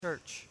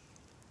church.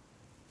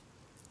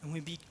 And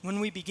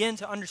when we begin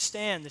to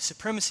understand the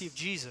supremacy of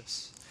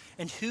Jesus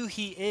and who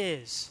he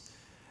is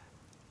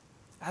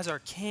as our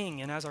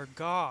King and as our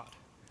God,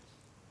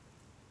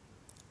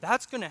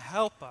 that's going to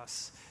help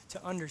us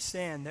to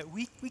understand that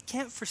we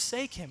can't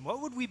forsake him. What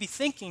would we be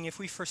thinking if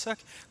we forsook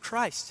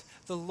Christ,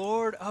 the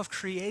Lord of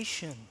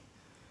creation?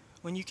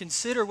 When you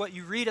consider what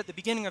you read at the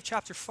beginning of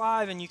chapter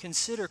 5 and you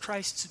consider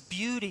Christ's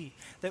beauty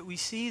that we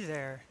see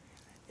there,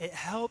 it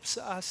helps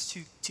us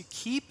to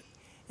keep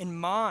in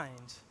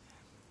mind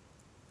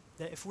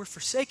that if we're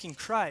forsaking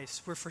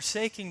Christ, we're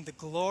forsaking the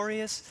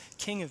glorious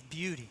King of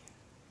beauty.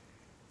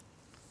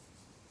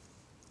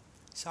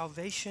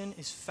 Salvation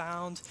is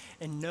found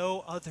in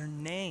no other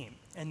name.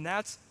 And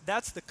that's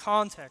the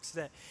context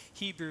that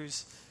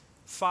Hebrews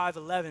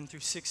 5:11 through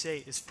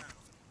 6:8 is found.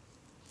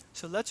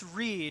 So let's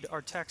read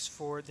our text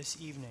for this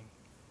evening.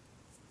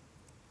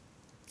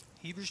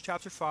 Hebrews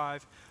chapter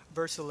 5,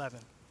 verse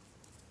 11.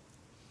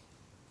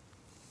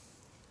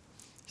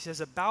 He says,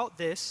 "About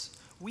this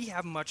we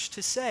have much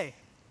to say."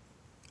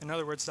 In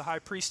other words, the high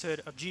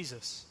priesthood of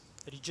Jesus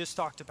that he just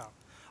talked about.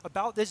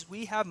 About this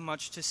we have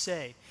much to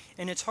say,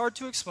 and it's hard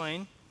to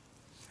explain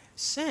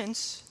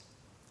since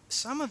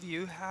some of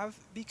you have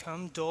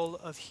become dull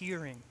of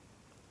hearing.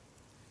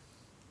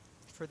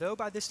 For though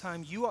by this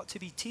time you ought to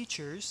be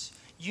teachers,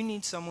 you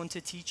need someone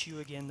to teach you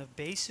again the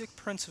basic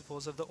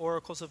principles of the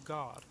oracles of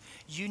God.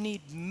 You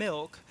need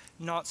milk,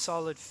 not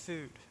solid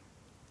food.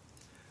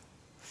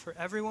 For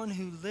everyone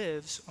who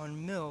lives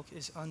on milk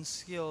is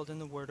unskilled in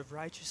the word of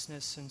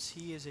righteousness, since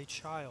he is a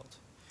child.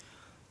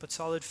 But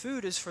solid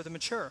food is for the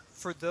mature,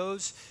 for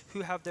those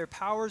who have their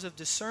powers of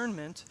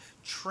discernment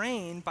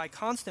trained by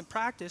constant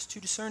practice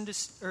to discern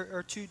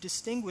or to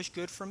distinguish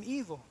good from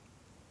evil.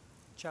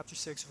 Chapter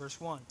 6, verse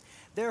 1.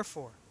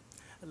 Therefore,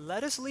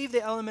 let us leave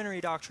the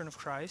elementary doctrine of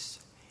Christ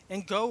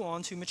and go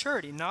on to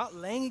maturity, not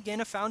laying again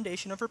a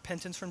foundation of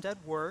repentance from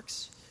dead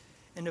works,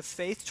 and of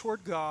faith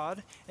toward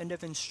God, and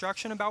of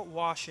instruction about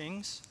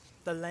washings,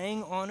 the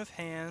laying on of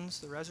hands,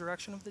 the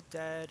resurrection of the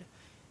dead,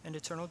 and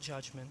eternal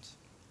judgment.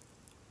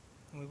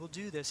 And we will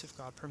do this if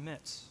God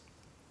permits.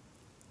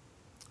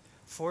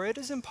 For it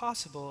is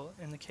impossible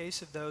in the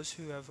case of those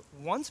who have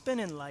once been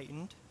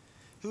enlightened,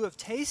 who have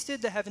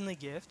tasted the heavenly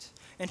gift,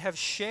 and have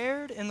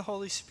shared in the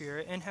Holy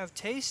Spirit, and have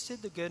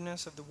tasted the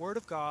goodness of the Word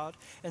of God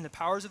and the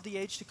powers of the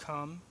age to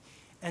come,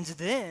 and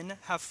then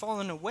have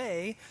fallen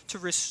away, to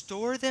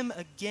restore them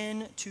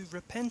again to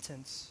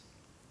repentance,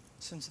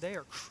 since they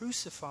are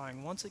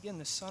crucifying once again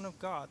the Son of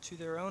God to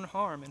their own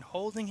harm and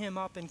holding him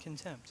up in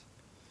contempt.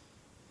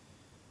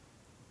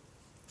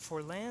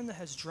 For land that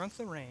has drunk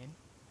the rain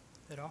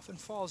that often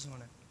falls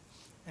on it,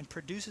 and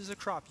produces a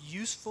crop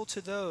useful to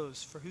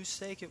those for whose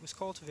sake it was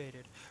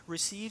cultivated,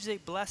 receives a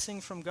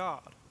blessing from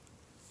God.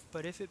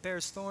 But if it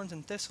bears thorns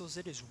and thistles,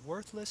 it is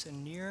worthless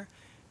and near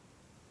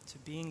to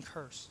being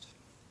cursed,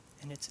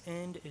 and its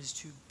end is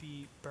to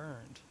be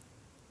burned.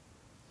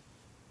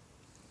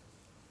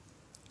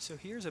 So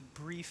here's a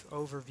brief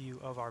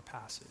overview of our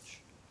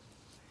passage.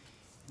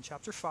 In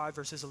chapter 5,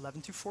 verses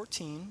 11 through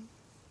 14,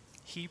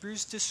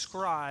 Hebrews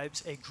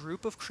describes a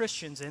group of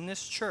Christians in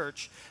this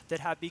church that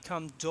have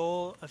become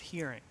dull of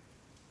hearing.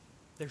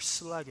 They're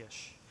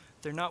sluggish.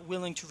 They're not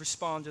willing to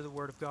respond to the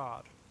Word of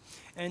God.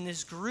 And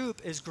this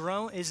group is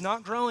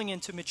not growing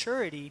into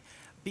maturity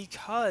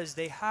because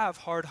they have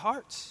hard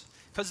hearts,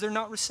 because they're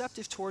not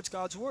receptive towards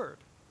God's Word.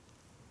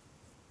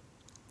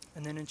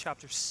 And then in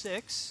chapter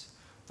 6,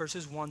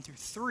 verses 1 through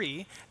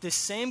 3, this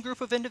same group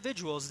of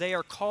individuals, they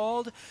are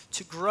called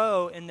to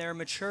grow in their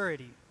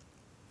maturity.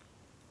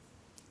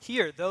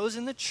 Here, those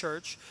in the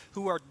church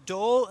who are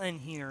dull in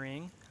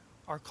hearing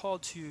are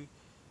called to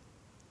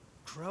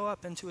grow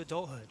up into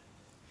adulthood.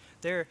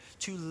 They're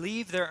to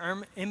leave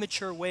their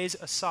immature ways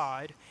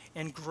aside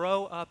and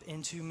grow up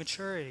into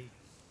maturity.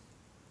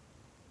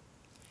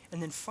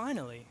 And then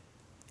finally,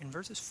 in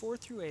verses 4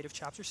 through 8 of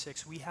chapter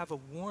 6, we have a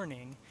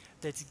warning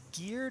that's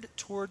geared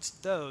towards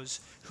those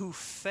who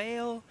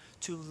fail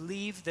to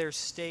leave their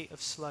state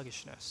of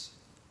sluggishness.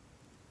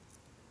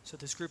 So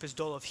this group is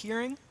dull of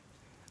hearing.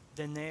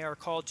 Then they are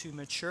called to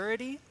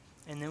maturity.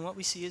 And then what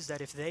we see is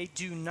that if they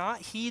do not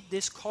heed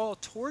this call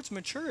towards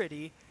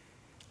maturity,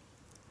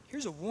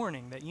 here's a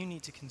warning that you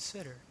need to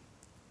consider.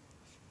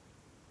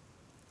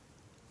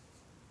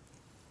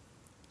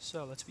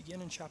 So let's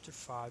begin in chapter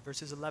 5,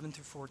 verses 11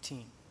 through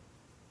 14.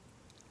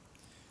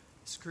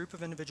 This group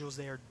of individuals,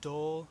 they are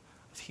dull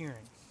of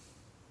hearing.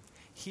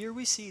 Here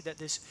we see that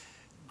this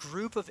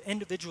group of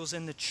individuals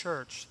in the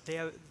church, they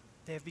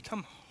have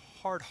become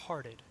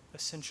hard-hearted.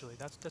 Essentially,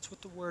 that's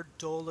what the word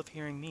dull of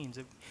hearing means.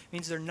 It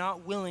means they're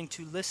not willing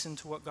to listen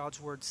to what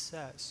God's word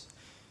says.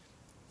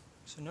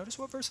 So notice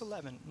what verse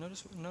 11,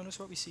 notice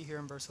what we see here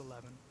in verse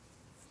 11.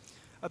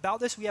 About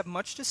this we have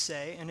much to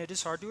say, and it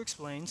is hard to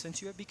explain,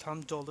 since you have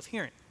become dull of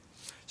hearing.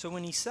 So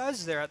when he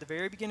says there at the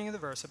very beginning of the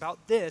verse,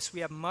 about this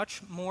we have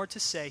much more to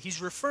say,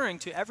 he's referring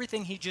to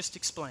everything he just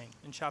explained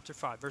in chapter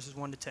 5, verses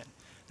 1 to 10.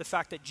 The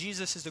fact that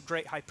Jesus is the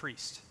great high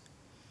priest.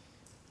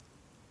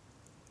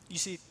 You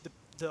see,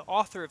 the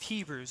author of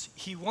Hebrews,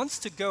 he wants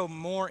to go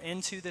more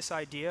into this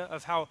idea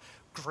of how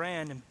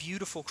grand and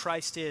beautiful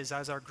Christ is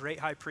as our great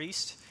high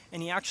priest,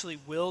 and he actually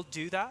will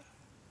do that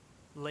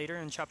later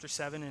in chapter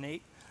 7 and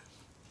 8.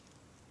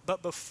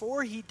 But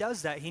before he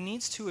does that, he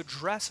needs to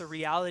address a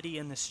reality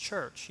in this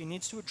church. He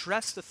needs to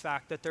address the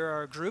fact that there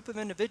are a group of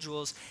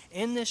individuals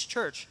in this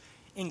church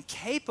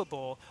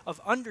incapable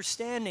of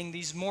understanding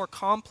these more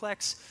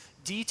complex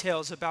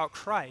details about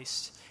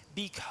Christ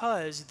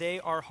because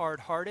they are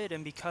hard-hearted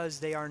and because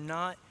they are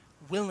not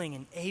willing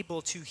and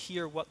able to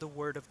hear what the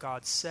Word of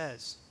God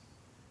says.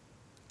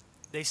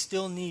 They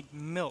still need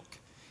milk,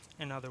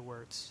 in other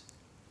words.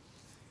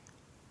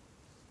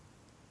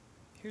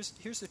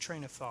 Here's the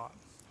train of thought.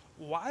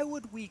 Why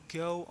would we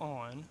go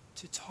on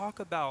to talk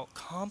about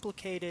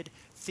complicated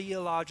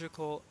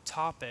theological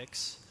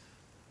topics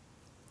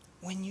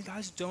when you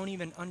guys don't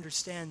even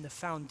understand the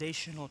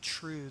foundational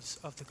truths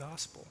of the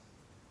gospel?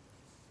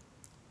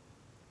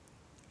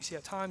 You see,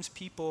 at times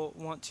people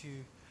want to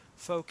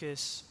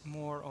focus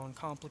more on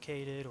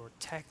complicated or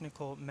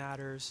technical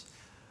matters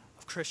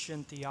of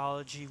Christian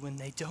theology when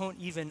they don't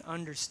even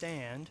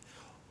understand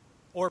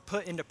or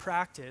put into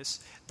practice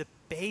the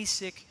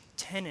basic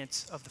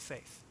tenets of the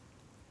faith.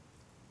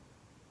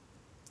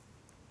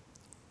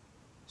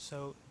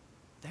 So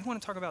they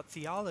want to talk about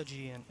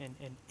theology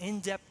and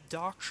in-depth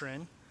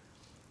doctrine,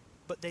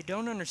 but they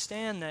don't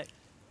understand that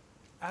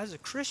as a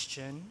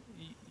Christian,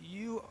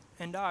 you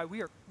and I,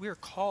 we are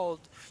called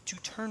to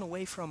turn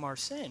away from our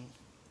sin.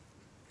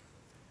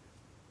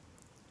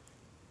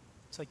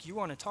 It's like you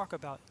want to talk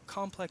about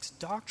complex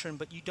doctrine,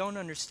 but you don't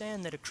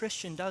understand that a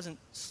Christian doesn't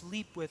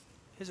sleep with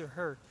his or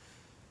her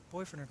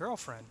boyfriend or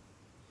girlfriend.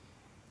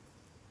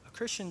 A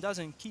Christian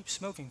doesn't keep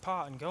smoking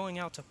pot and going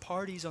out to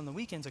parties on the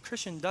weekends. A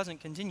Christian doesn't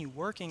continue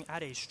working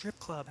at a strip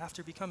club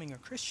after becoming a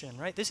Christian,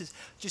 right? This is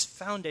just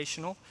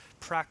foundational,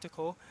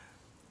 practical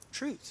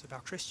truths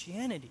about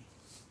Christianity.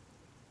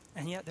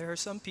 And yet there are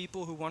some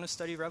people who want to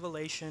study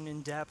Revelation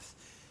in depth,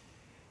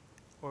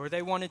 or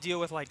they want to deal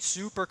with like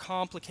super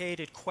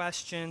complicated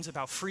questions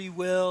about free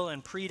will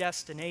and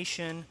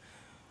predestination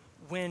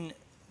when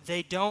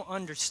they don't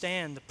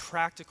understand the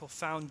practical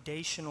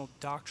foundational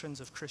doctrines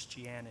of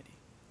Christianity.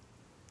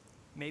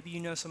 Maybe you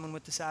know someone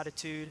with this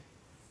attitude.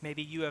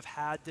 Maybe you have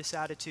had this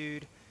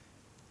attitude.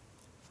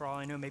 For all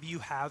I know, maybe you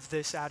have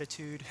this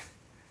attitude.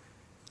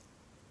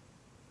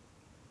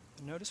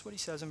 Notice what he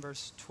says in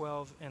verse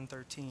 12 and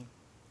 13.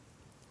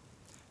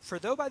 For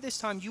though by this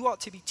time you ought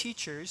to be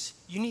teachers,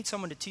 you need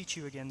someone to teach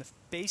you again the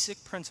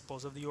basic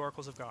principles of the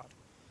oracles of God.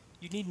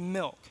 You need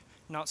milk,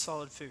 not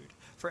solid food.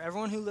 For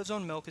everyone who lives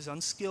on milk is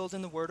unskilled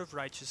in the word of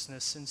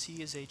righteousness, since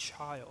he is a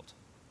child.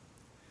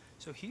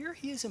 So here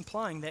he is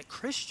implying that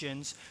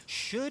Christians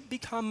should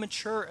become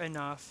mature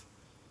enough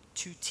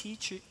to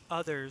teach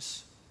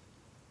others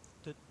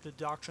the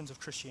doctrines of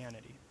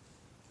Christianity,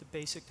 the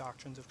basic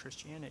doctrines of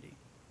Christianity.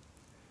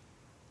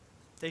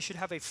 They should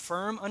have a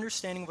firm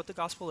understanding of what the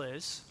gospel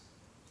is,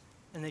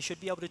 and they should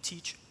be able to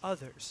teach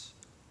others.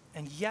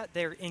 And yet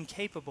they're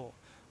incapable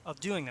of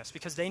doing this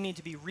because they need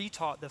to be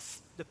retaught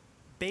the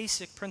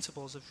basic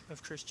principles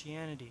of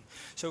Christianity.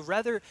 So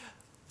rather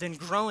than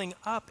growing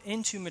up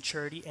into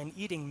maturity and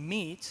eating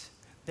meat,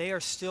 they are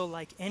still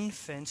like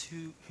infants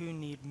who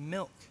need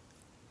milk.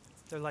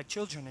 They're like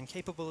children,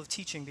 incapable of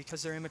teaching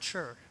because they're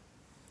immature.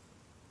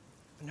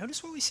 But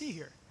notice what we see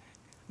here.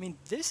 I mean,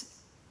 this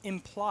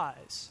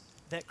implies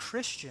that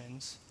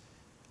Christians,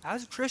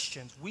 as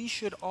Christians, we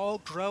should all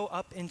grow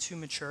up into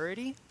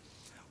maturity.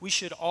 We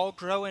should all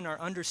grow in our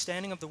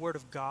understanding of the Word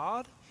of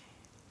God.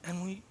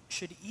 And we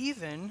should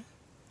even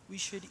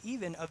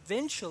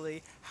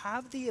eventually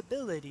have the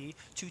ability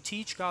to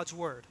teach God's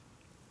Word,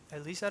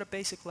 at least at a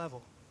basic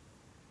level.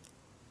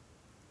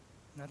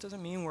 And that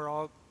doesn't mean we're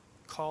all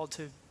called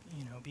to,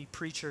 be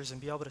preachers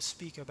and be able to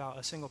speak about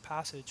a single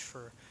passage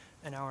for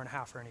an hour and a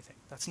half or anything.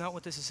 That's not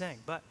what this is saying.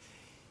 But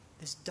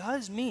this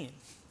does mean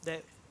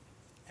that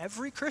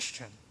every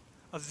Christian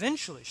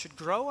eventually should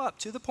grow up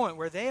to the point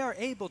where they are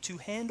able to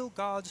handle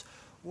God's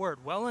Word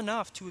well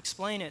enough to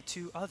explain it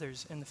to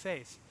others in the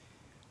faith.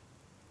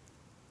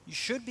 You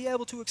should be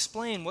able to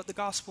explain what the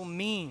gospel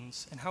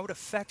means and how it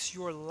affects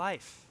your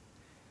life.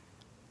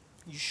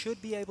 You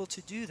should be able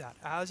to do that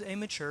as a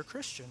mature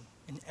Christian.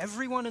 And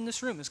everyone in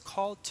this room is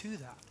called to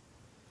that.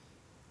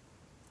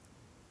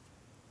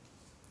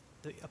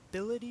 The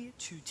ability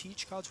to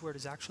teach God's Word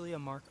is actually a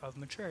mark of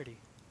maturity.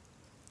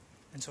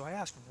 And so I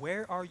ask,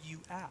 where are you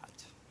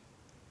at?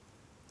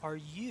 Are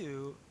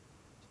you,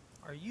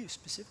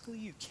 specifically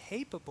you,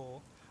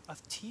 capable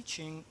of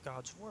teaching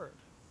God's Word?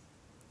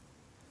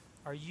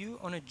 Are you,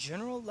 on a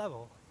general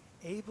level,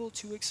 able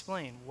to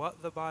explain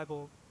what the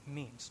Bible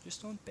means?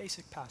 Just on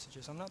basic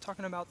passages. I'm not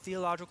talking about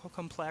theological,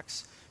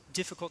 complex,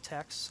 difficult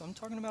texts. I'm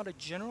talking about a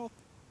general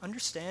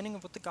understanding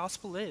of what the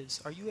gospel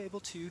is. Are you able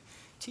to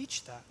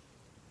teach that?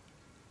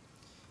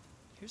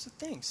 Here's the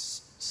thing.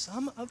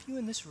 Some of you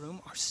in this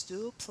room are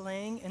still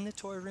playing in the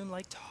toy room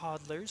like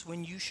toddlers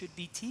when you should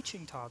be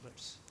teaching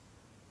toddlers.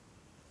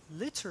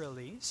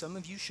 Literally, some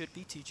of you should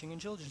be teaching in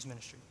children's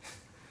ministry.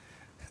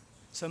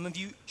 Some of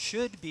you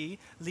should be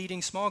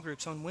leading small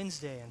groups on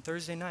Wednesday and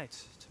Thursday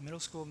nights to middle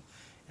school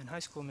and high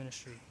school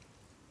ministry.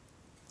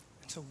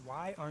 And so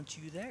why aren't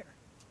you there?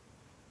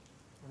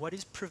 What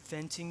is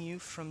preventing you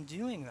from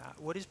doing that?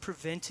 What is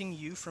preventing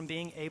you from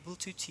being able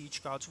to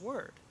teach God's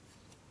word?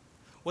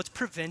 What's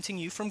preventing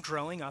you from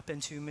growing up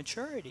into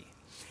maturity?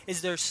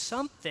 Is there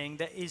something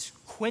that is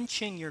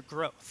quenching your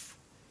growth?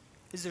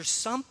 Is there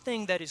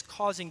something that is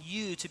causing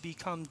you to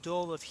become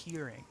dull of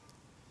hearing?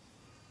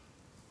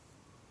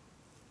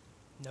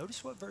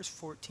 Notice what verse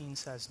 14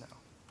 says now.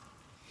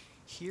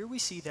 Here we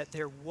see that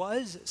there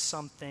was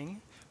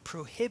something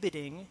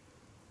prohibiting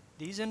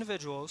these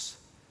individuals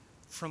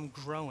from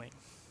growing.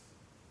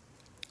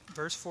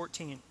 Verse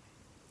 14.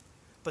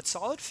 But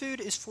solid food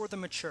is for the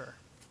mature,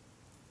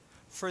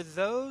 for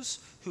those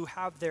who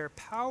have their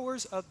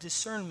powers of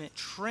discernment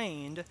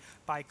trained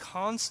by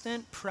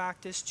constant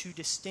practice to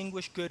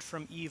distinguish good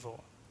from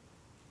evil.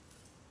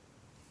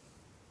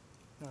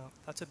 Now,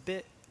 that's a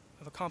bit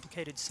of a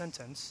complicated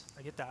sentence.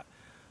 I get that.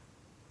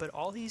 But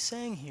all he's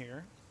saying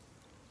here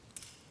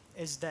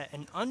is that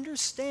an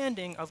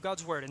understanding of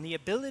God's word and the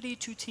ability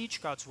to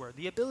teach God's word,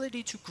 the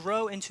ability to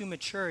grow into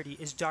maturity,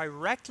 is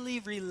directly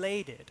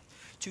related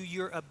to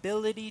your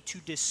ability to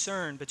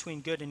discern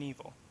between good and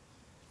evil.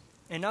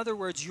 In other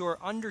words, your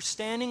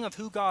understanding of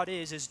who God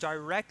is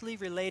directly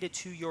related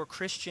to your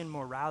Christian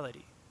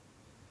morality.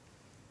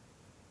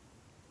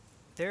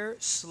 Their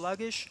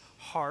sluggish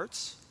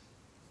hearts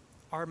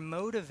are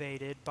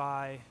motivated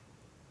by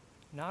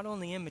not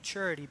only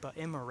immaturity, but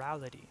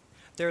immorality.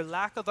 Their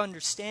lack of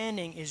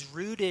understanding is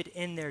rooted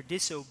in their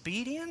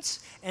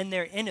disobedience and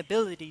their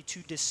inability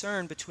to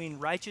discern between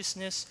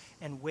righteousness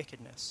and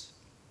wickedness.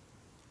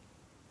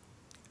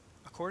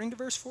 According to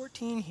verse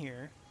 14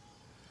 here,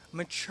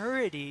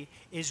 maturity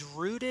is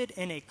rooted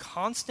in a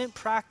constant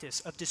practice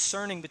of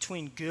discerning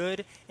between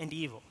good and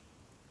evil.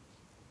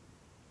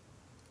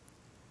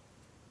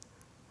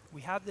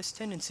 We have this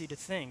tendency to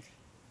think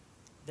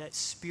that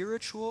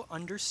spiritual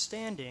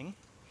understanding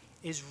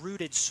is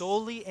rooted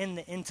solely in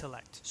the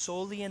intellect,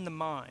 solely in the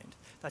mind.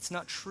 That's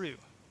not true.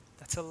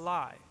 That's a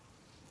lie.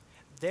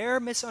 Their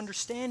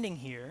misunderstanding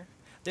here,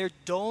 their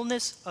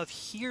dullness of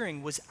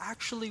hearing, was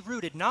actually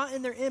rooted not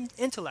in their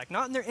intellect,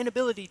 not in their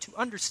inability to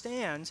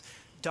understand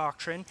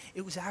doctrine.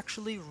 It was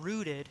actually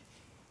rooted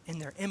in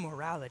their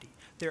immorality,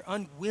 their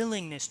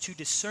unwillingness to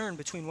discern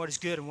between what is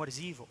good and what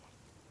is evil.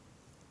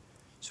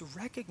 So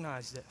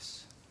recognize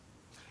this.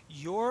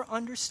 Your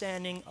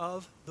understanding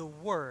of the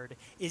word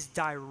is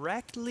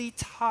directly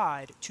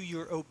tied to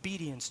your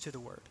obedience to the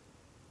word.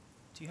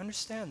 Do you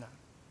understand that?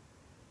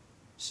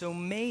 So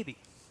maybe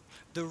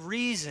the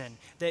reason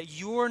that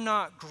you're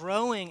not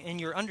growing in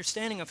your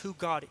understanding of who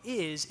God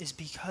is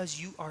because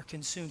you are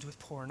consumed with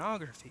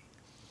pornography.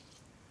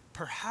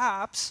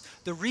 Perhaps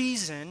the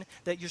reason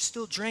that you're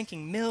still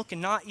drinking milk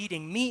and not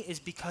eating meat is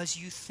because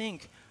you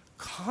think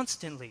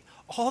constantly,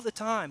 all the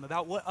time,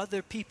 about what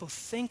other people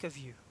think of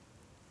you.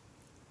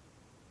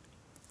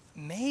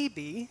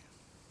 Maybe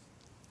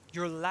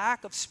your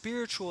lack of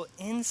spiritual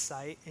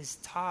insight is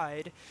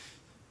tied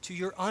to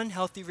your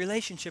unhealthy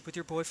relationship with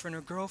your boyfriend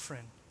or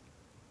girlfriend.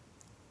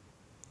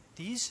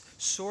 These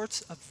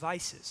sorts of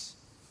vices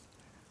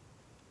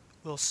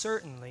will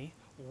certainly,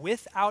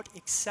 without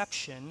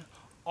exception,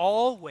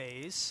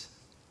 always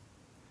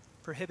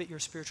prohibit your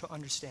spiritual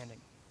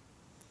understanding.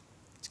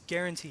 It's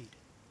guaranteed.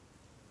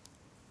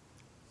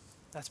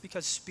 That's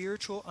because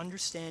spiritual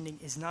understanding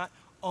is not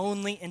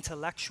only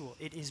intellectual,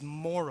 it is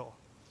moral.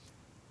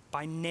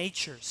 By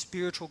nature,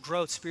 spiritual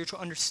growth, spiritual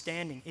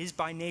understanding is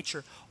by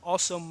nature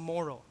also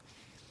moral.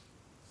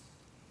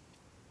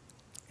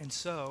 And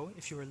so,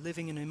 if you are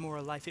living an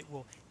immoral life, it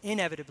will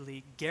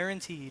inevitably,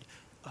 guaranteed,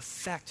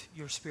 affect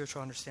your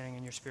spiritual understanding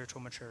and your spiritual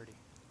maturity.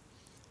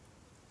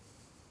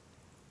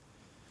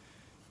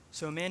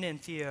 So Amanda and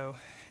Theo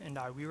and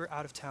I, we were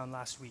out of town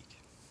last week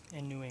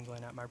in New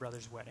England at my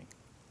brother's wedding.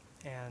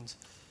 And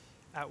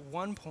at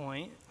one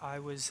point, I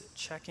was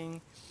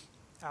checking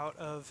out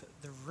of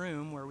the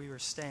room where we were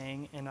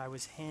staying, and I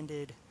was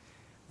handed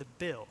the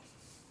bill.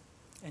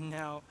 And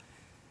now,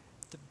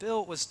 the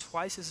bill was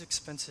twice as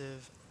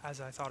expensive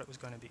as I thought it was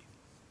going to be.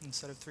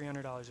 Instead of $300,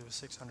 it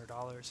was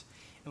 $600.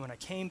 And when I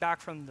came back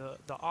from the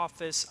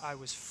office, I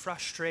was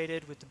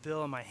frustrated with the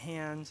bill in my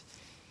hand.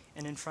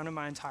 And in front of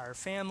my entire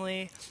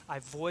family, I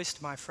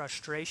voiced my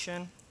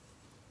frustration.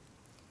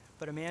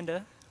 But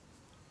Amanda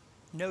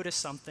noticed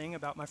something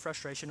about my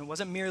frustration. It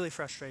wasn't merely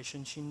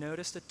frustration. She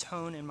noticed a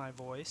tone in my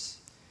voice.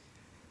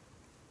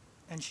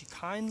 And she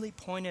kindly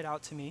pointed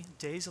out to me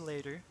days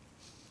later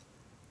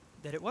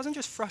that it wasn't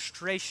just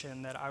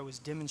frustration that I was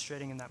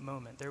demonstrating in that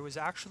moment. There was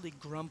actually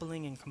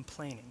grumbling and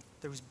complaining.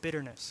 There was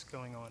bitterness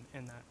going on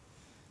in that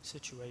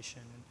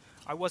situation. And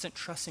I wasn't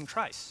trusting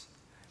Christ.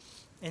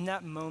 In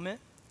that moment,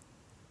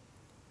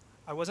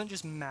 I wasn't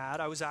just mad.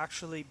 I was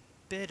actually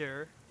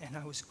bitter, and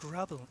I was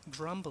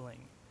grumbling.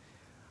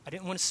 I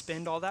didn't want to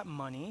spend all that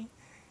money,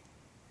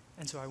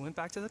 and so I went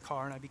back to the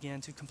car and I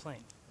began to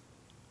complain.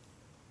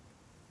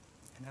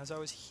 And as I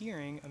was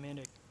hearing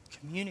Amanda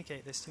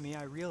communicate this to me,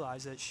 I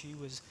realized that she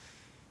was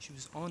She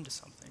was onto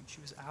something.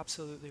 She was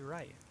absolutely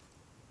right.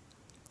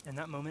 In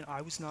that moment,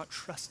 I was not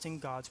trusting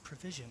God's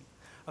provision.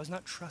 I was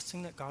not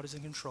trusting that God is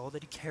in control,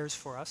 that he cares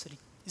for us, that he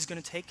is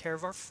going to take care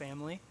of our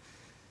family.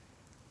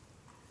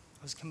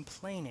 I was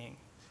complaining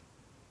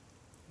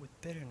with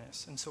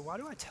bitterness. And so why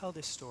do I tell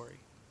this story?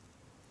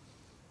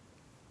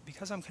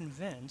 Because I'm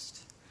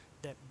convinced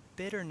that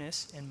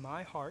bitterness in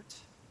my heart,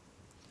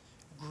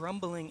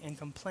 grumbling and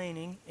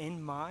complaining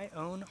in my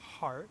own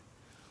heart,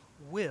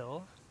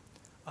 will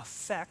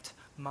affect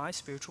my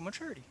spiritual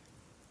maturity.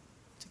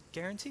 It's a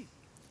guarantee.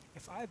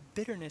 If I have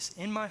bitterness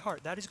in my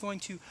heart, that is going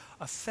to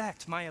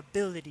affect my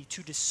ability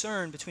to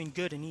discern between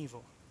good and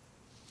evil.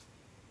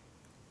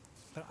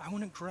 But I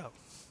want to grow.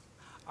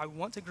 I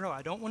want to grow.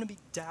 I don't want to be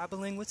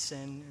dabbling with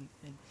sin,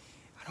 and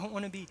I don't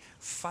want to be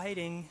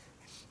fighting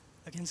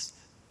against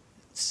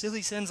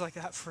silly sins like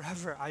that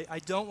forever. I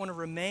don't want to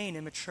remain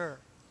immature.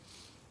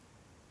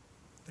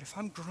 But if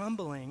I'm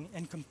grumbling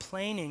and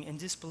complaining in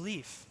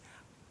disbelief,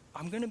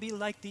 I'm going to be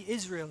like the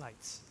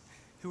Israelites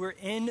who were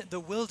in the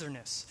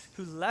wilderness,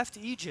 who left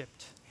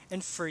Egypt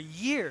and for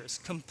years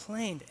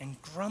complained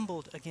and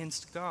grumbled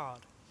against God.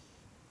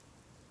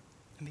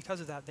 And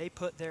because of that, they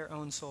put their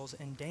own souls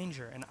in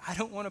danger. And I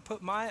don't want to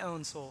put my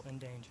own soul in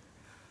danger.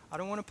 I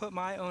don't want to put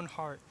my own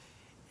heart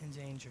in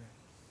danger.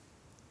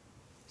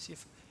 See,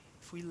 if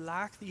we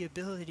lack the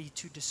ability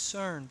to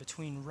discern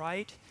between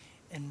right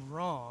and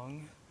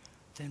wrong,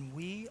 then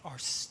we are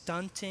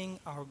stunting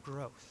our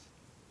growth.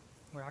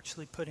 We're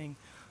actually putting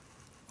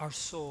our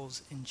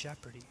souls in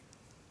jeopardy.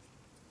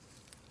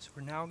 So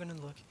we're now going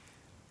to look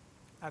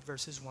at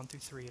verses 1 through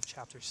 3 of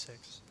chapter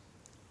 6.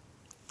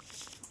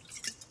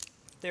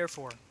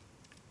 Therefore,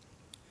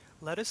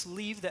 let us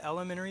leave the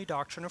elementary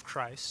doctrine of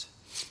Christ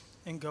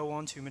and go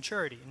on to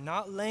maturity,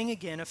 not laying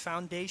again a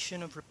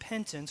foundation of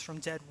repentance from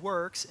dead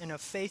works and of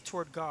faith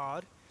toward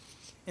God,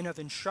 and of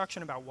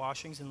instruction about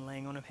washings and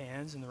laying on of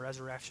hands and the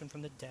resurrection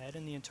from the dead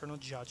and the eternal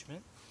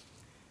judgment.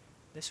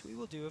 This we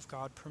will do if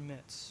God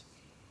permits.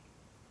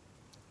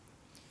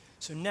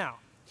 So now,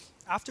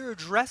 after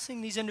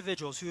addressing these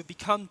individuals who have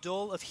become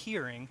dull of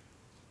hearing,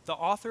 the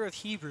author of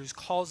Hebrews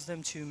calls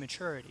them to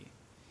maturity.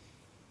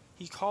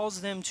 He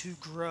calls them to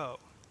grow.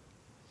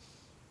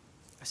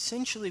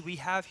 Essentially, we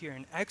have here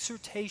an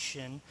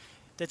exhortation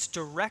that's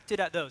directed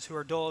at those who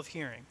are dull of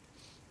hearing.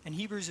 And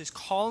Hebrews is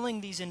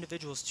calling these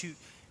individuals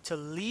to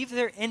leave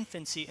their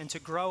infancy and to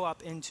grow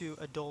up into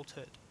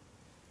adulthood.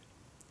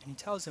 And he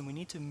tells them we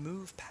need to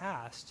move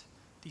past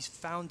these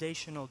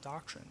foundational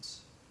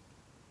doctrines.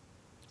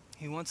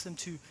 He wants them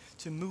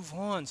to move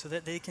on so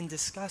that they can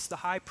discuss the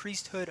high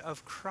priesthood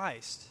of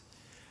Christ.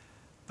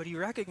 But he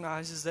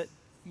recognizes that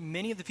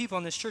many of the people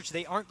in this church,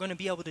 they aren't going to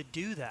be able to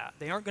do that.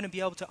 They aren't going to be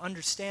able to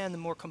understand the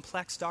more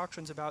complex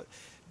doctrines about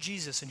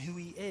Jesus and who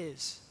he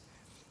is.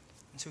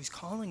 And so he's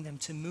calling them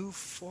to move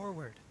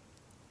forward.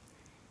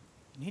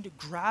 You need to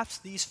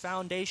grasp these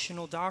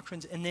foundational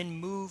doctrines and then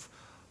move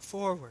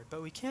forward.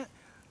 But we can't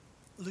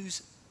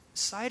lose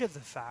sight of the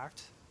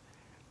fact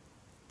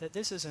that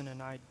this isn't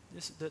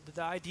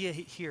the idea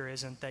here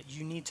isn't that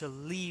you need to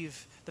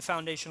leave the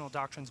foundational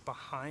doctrines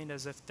behind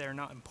as if they're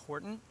not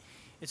important.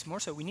 It's more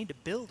so we need to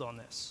build on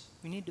this.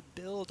 We need to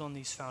build on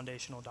these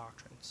foundational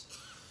doctrines.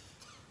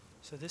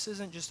 So this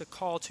isn't just a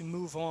call to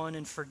move on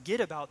and forget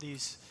about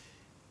these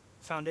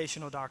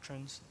foundational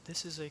doctrines.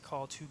 This is a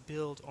call to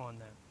build on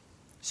them.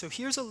 So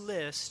here's a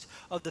list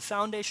of the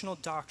foundational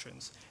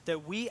doctrines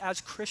that we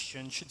as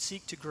Christians should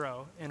seek to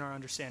grow in our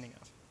understanding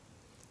of.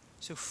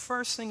 So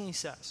first thing he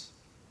says,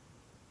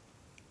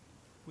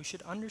 we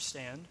should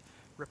understand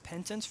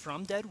repentance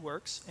from dead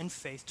works and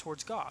faith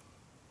towards God.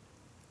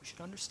 We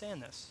should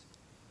understand this.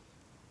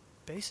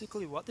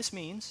 Basically, what this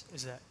means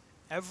is that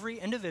every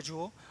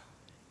individual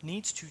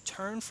needs to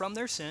turn from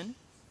their sin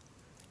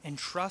and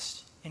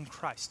trust in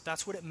Christ.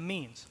 That's what it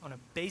means on a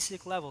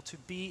basic level to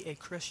be a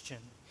Christian.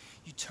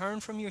 You turn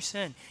from your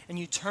sin and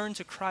you turn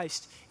to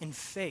Christ in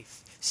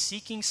faith,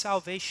 seeking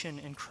salvation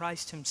in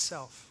Christ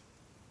himself.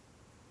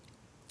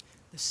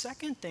 The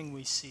second thing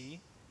we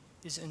see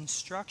is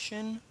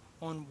instruction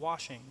on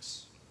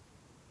washings.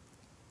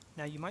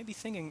 Now, you might be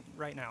thinking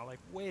right now, like,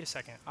 wait a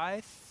second,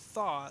 I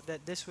thought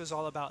that this was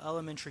all about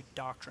elementary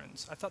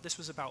doctrines. I thought this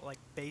was about, like,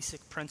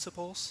 basic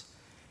principles,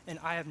 and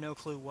I have no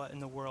clue what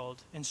in the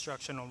world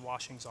instruction on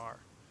washings are.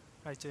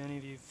 Right? Do any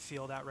of you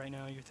feel that right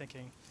now? You're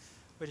thinking,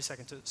 wait a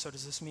second, so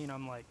does this mean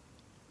I'm, like,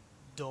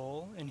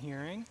 dull in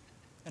hearing,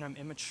 and I'm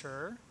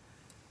immature?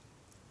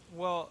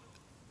 Well,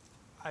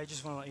 I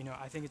just want to let you know,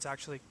 I think it's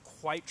actually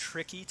quite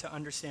tricky to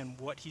understand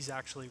what he's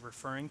actually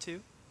referring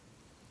to.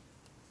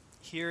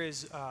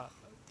 Here's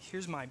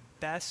my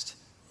best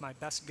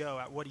go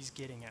at what he's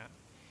getting at.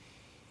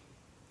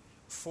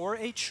 For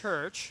a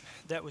church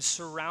that was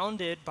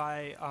surrounded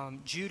by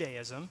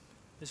Judaism,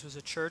 this was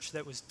a church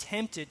that was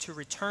tempted to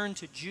return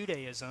to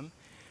Judaism,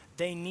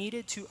 they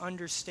needed to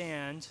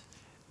understand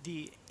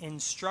the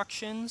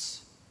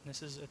instructions,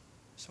 this is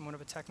somewhat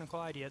of a technical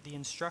idea, the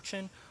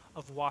instruction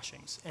of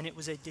washings. And it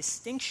was a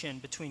distinction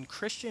between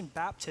Christian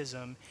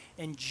baptism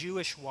and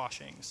Jewish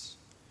washings.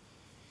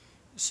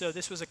 So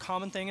this was a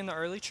common thing in the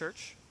early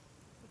church.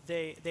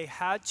 They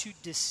had to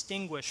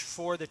distinguish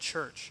for the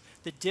church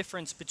the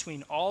difference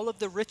between all of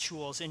the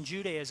rituals in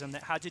Judaism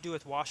that had to do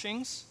with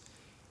washings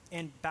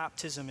and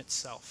baptism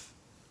itself.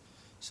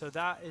 So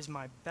that is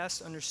my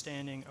best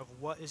understanding of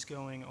what is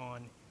going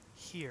on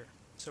here.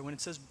 So when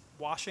it says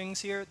washings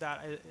here,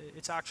 that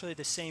it's actually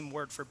the same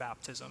word for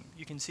baptism.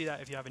 You can see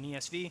that if you have an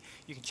ESV,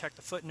 you can check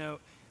the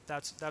footnote.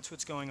 That's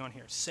what's going on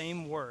here.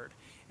 Same word.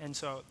 And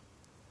so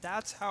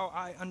that's how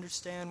I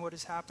understand what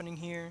is happening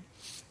here.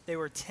 They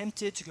were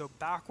tempted to go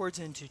backwards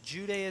into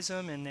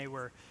Judaism, and they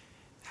were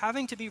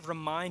having to be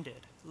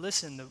reminded,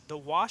 listen, the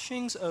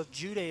washings of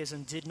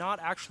Judaism did not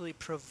actually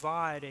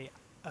provide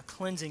a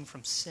cleansing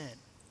from sin.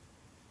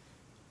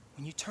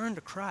 When you turn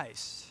to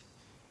Christ,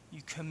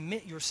 you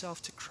commit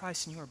yourself to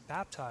Christ and you are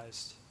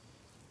baptized.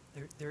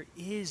 There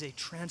is a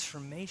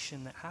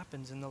transformation that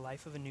happens in the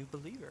life of a new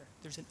believer.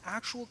 There's an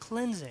actual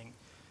cleansing,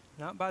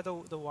 not by the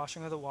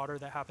washing of the water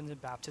that happens in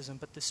baptism,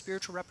 but the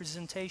spiritual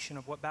representation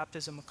of what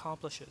baptism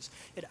accomplishes.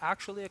 It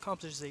actually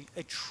accomplishes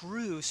a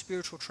true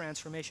spiritual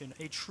transformation,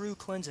 a true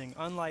cleansing,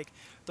 unlike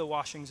the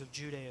washings of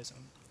Judaism.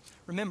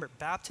 Remember,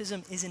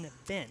 baptism is an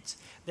event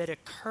that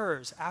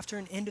occurs after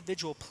an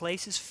individual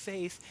places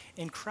faith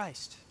in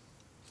Christ.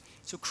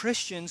 So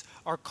Christians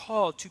are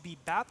called to be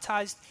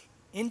baptized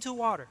into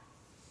water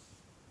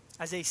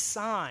as a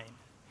sign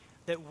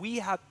that we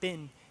have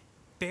been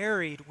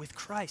buried with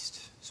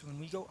Christ. So when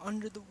we go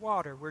under the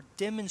water, we're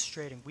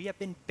demonstrating we have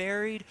been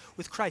buried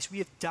with Christ. We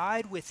have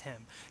died with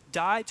him,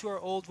 died to our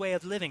old way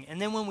of living.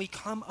 And then when we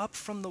come up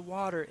from the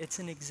water, it's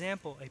an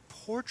example, a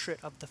portrait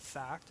of the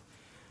fact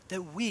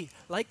that we,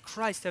 like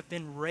Christ, have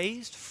been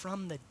raised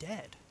from the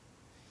dead.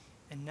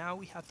 And now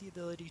we have the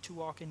ability to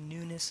walk in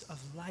newness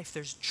of life.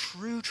 There's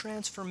true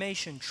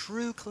transformation,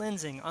 true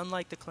cleansing,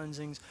 unlike the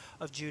cleansings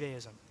of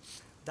Judaism.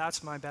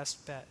 That's my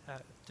best bet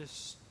at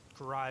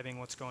describing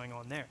what's going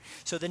on there.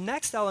 So the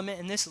next element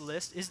in this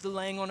list is the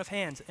laying on of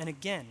hands. And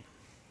again,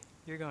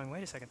 you're going,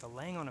 wait a second, the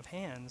laying on of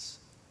hands?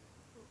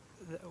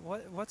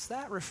 What's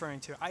that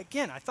referring to? I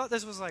thought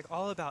this was like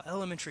all about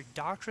elementary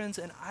doctrines,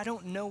 and I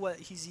don't know what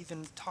he's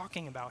even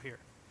talking about here.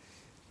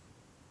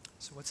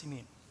 So what's he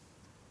mean?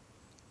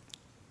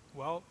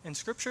 Well, in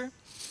Scripture,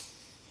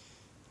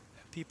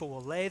 people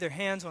will lay their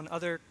hands on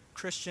other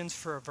Christians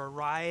for a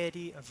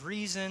variety of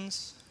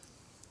reasons.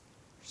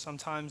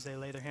 Sometimes they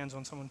lay their hands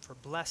on someone for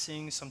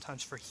blessing,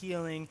 sometimes for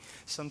healing,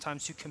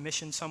 sometimes to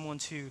commission someone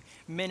to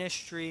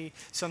ministry,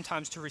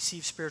 sometimes to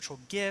receive spiritual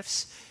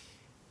gifts.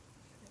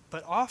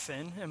 But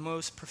often, and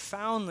most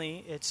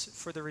profoundly, it's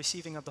for the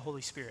receiving of the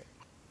Holy Spirit.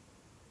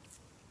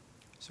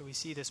 So we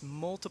see this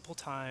multiple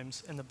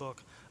times in the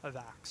book of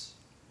Acts.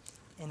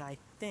 And I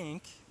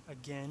think,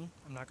 again,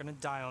 I'm not going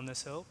to die on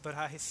this hill, but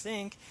I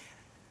think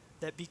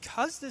that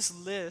because this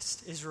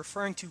list is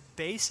referring to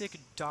basic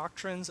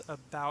doctrines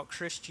about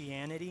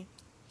Christianity,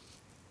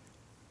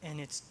 and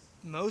it's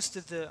most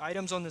of the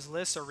items on this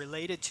list are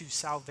related to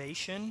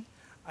salvation,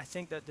 I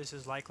think that this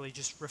is likely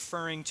just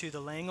referring to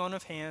the laying on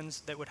of hands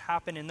that would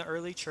happen in the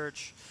early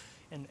church,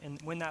 and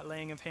when that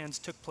laying of hands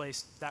took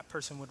place, that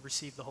person would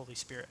receive the Holy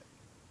Spirit.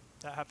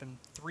 That happened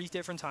 3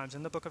 different times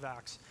in the book of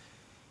Acts.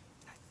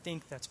 I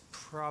think that's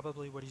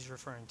probably what he's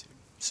referring to.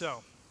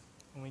 So,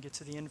 when we get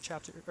to the end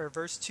of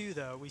verse 2,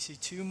 though, we see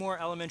 2 more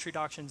elementary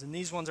doctrines, and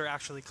these ones are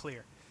actually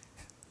clear.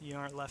 You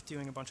aren't left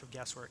doing a bunch of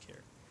guesswork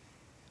here.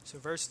 So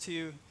verse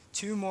 2,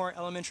 2 more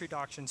elementary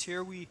doctrines.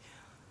 Here we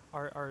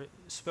are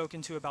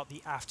spoken to about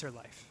the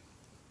afterlife.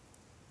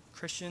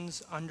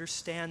 Christians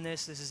understand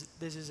this.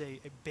 This is a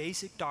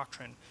basic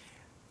doctrine.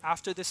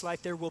 After this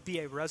life, there will be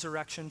a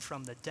resurrection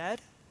from the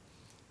dead,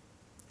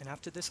 and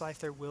after this life,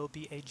 there will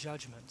be a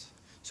judgment.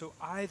 So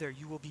either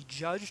you will be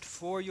judged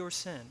for your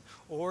sin,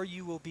 or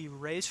you will be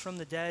raised from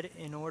the dead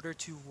in order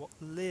to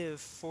live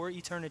for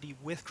eternity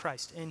with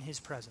Christ in his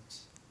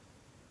presence.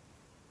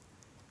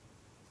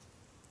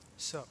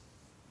 So,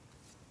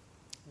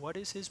 what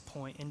is his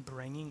point in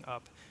bringing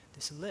up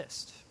this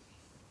list?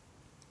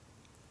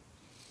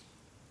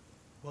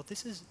 Well,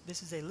 this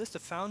is a list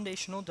of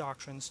foundational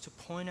doctrines to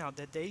point out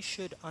that they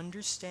should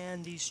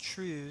understand these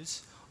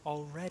truths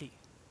already.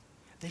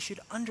 They should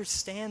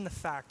understand the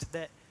fact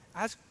that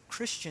as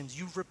Christians,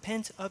 you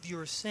repent of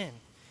your sin.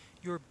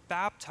 You're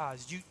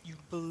baptized. You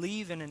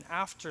believe in an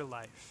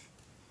afterlife.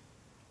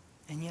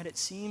 And yet it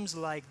seems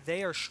like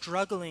they are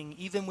struggling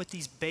even with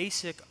these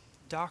basic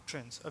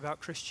doctrines about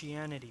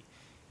Christianity.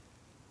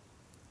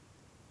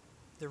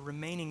 They're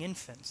remaining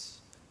infants.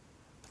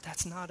 But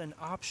that's not an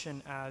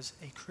option as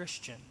a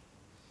Christian.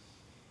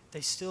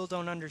 They still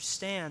don't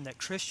understand that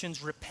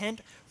Christians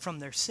repent from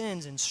their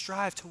sins and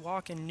strive to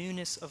walk in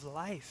newness of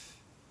life.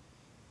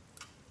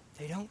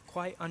 They don't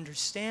quite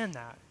understand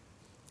that.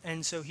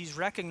 And so he's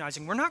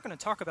recognizing we're not going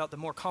to talk about the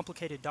more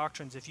complicated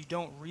doctrines if you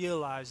don't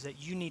realize that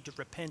you need to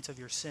repent of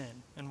your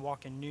sin and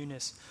walk in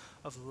newness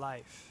of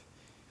life.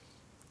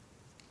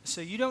 So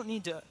you don't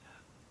need to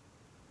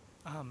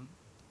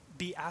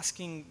be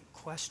asking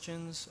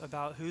questions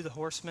about who the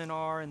horsemen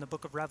are in the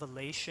book of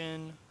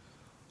Revelation,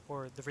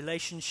 or the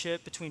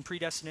relationship between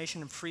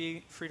predestination and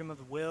freedom of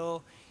the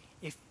will,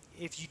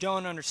 if you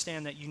don't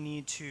understand that you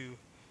need to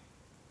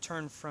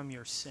turn from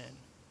your sin.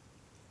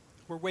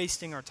 We're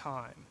wasting our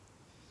time.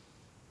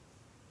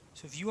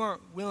 So if you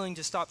aren't willing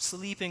to stop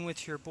sleeping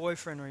with your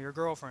boyfriend or your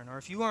girlfriend, or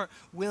if you aren't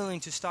willing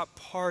to stop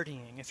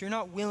partying, if you're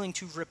not willing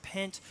to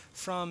repent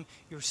from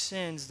your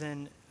sins,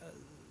 then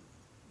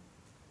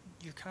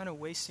you're kind of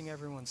wasting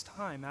everyone's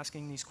time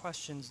asking these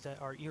questions that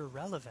are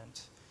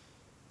irrelevant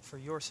for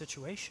your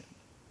situation.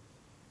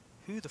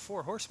 Who the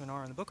four horsemen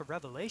are in the book of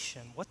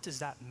Revelation, what does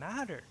that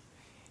matter?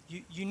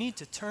 You need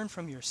to turn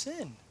from your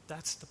sin.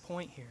 That's the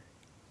point here.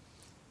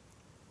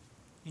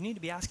 You need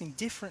to be asking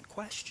different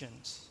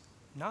questions.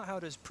 Not how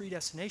does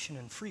predestination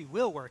and free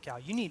will work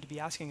out. You need to be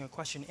asking a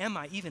question, am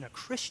I even a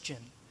Christian?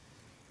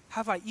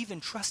 Have I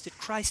even trusted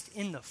Christ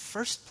in the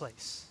first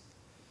place?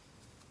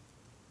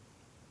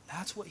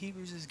 That's what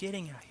Hebrews is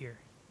getting at here.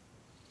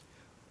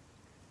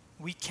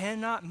 We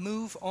cannot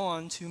move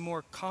on to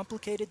more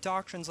complicated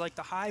doctrines like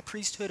the high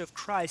priesthood of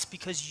Christ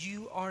because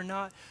you are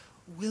not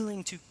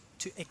willing to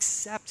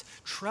accept,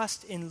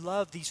 trust, and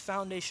love these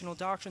foundational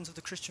doctrines of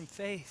the Christian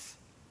faith.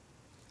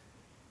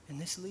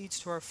 And this leads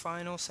to our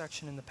final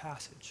section in the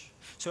passage.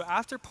 So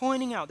after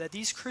pointing out that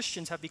these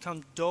Christians have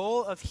become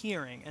dull of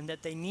hearing and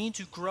that they need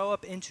to grow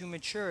up into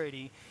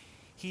maturity,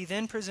 he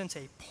then presents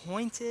a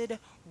pointed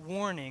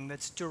warning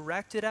that's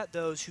directed at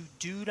those who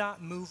do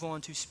not move on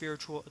to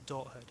spiritual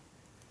adulthood.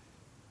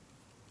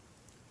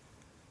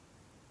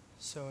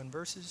 So in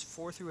verses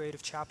 4 through 8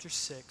 of chapter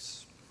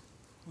 6,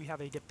 we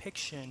have a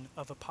depiction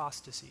of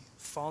apostasy,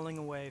 falling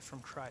away from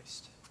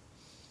Christ.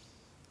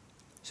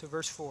 So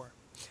verse 4.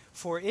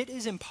 For it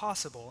is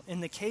impossible,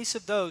 in the case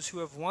of those who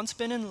have once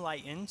been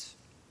enlightened,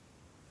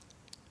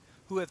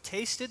 who have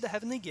tasted the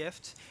heavenly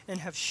gift,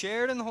 and have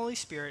shared in the Holy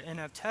Spirit, and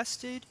have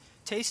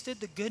tasted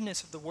the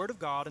goodness of the Word of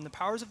God and the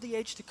powers of the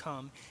age to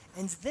come,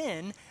 and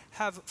then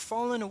have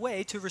fallen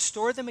away, to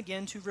restore them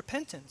again to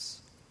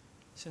repentance,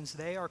 since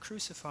they are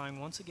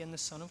crucifying once again the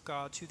Son of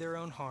God to their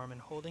own harm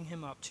and holding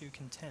him up to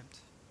contempt.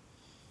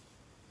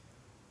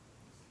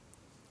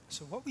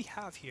 So what we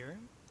have here,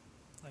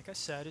 like I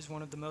said, is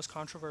one of the most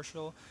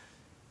controversial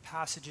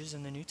passages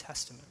in the New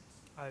Testament.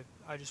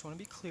 I just want to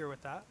be clear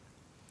with that.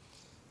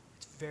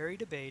 It's very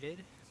debated,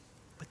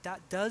 but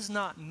that does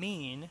not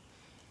mean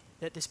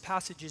that this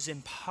passage is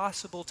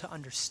impossible to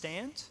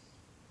understand.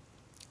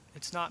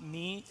 This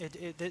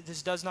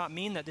does not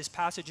mean that this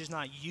passage is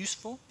not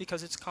useful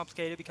because it's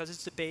complicated, because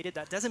it's debated.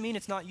 That doesn't mean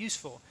it's not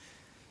useful.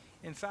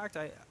 In fact,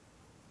 I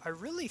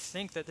really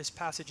think that this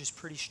passage is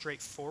pretty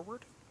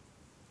straightforward,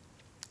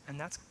 and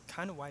that's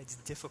kind of why it's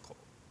difficult.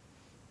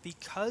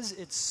 Because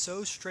it's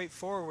so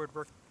straightforward,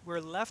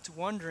 we're left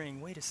wondering,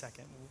 wait a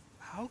second,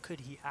 how could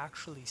he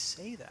actually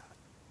say that?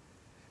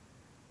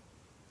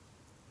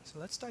 So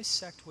let's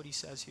dissect what he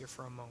says here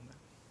for a moment.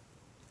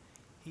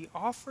 He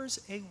offers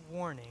a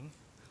warning,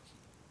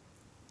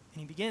 and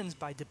he begins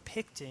by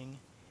depicting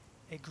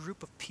a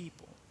group of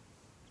people.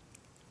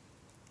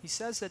 He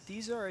says that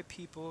these are a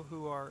people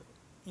who are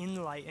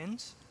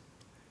enlightened.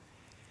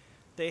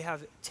 They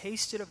have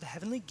tasted of the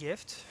heavenly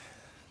gift.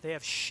 They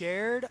have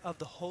shared of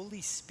the Holy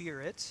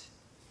Spirit.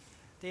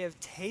 They have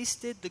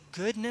tasted the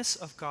goodness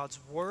of God's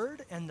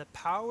Word and the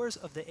powers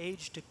of the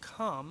age to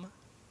come,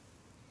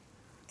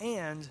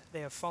 and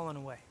they have fallen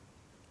away.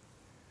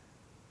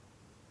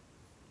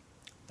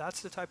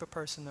 That's the type of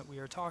person that we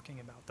are talking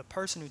about. The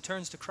person who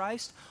turns to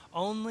Christ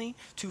only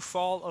to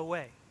fall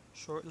away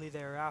shortly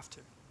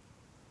thereafter.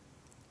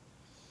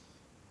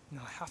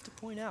 Now, I have to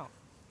point out,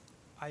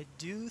 I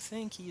do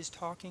think he is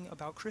talking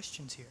about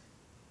Christians here.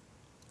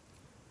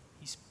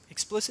 He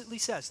explicitly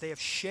says they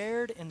have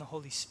shared in the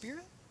Holy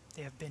Spirit,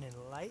 they have been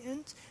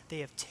enlightened, they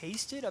have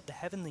tasted of the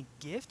heavenly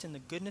gift and the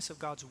goodness of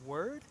God's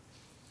Word.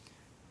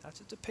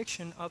 That's a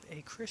depiction of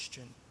a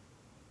Christian.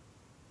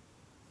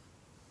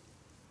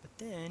 But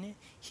then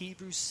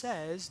Hebrews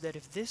says that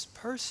if this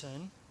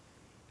person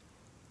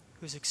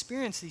who has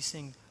experienced these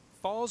things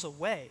falls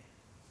away,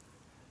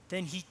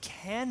 then he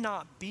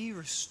cannot be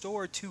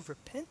restored to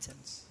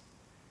repentance.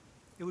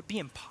 It would be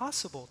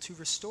impossible to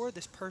restore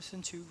this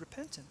person to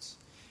repentance.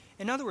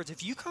 In other words,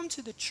 if you come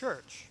to the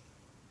church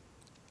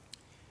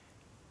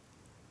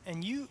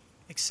and you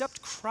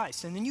accept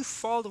Christ and then you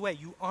fall away,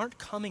 you aren't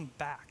coming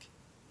back.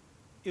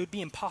 It would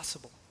be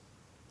impossible.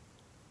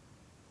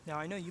 Now,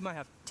 I know you might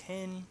have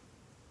 10,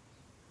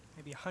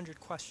 maybe 100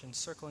 questions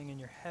circling in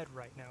your head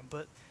right now,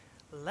 but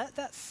let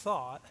that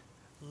thought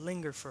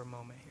linger for a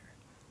moment here.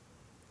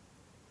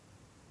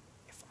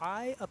 If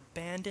I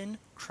abandon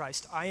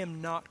Christ, I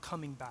am not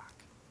coming back.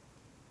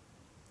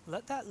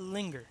 Let that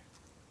linger.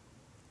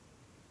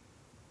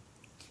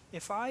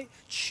 If I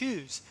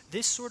choose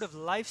this sort of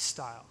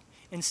lifestyle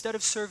instead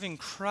of serving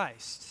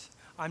Christ,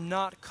 I'm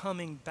not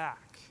coming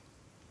back.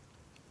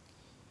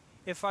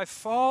 If I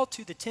fall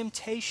to the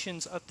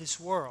temptations of this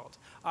world,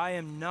 I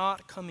am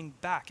not coming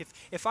back.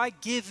 If I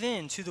give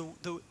in to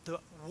the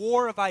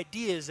war of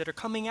ideas that are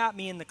coming at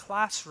me in the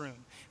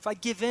classroom, if I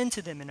give in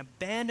to them and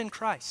abandon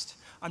Christ,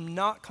 I'm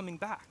not coming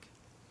back.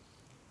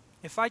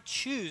 If I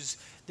choose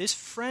this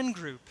friend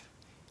group,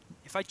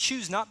 if I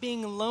choose not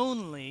being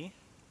lonely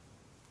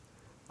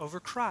over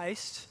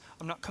Christ,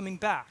 I'm not coming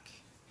back.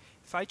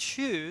 If I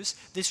choose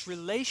this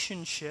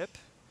relationship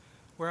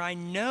where I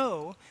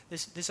know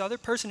this other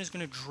person is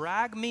going to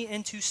drag me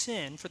into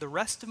sin for the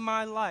rest of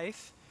my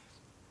life,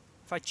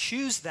 if I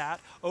choose that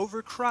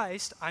over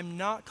Christ, I'm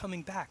not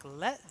coming back.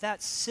 Let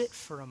that sit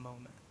for a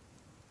moment.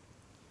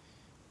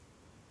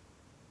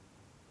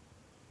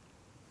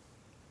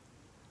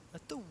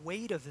 Let the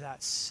weight of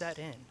that set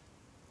in.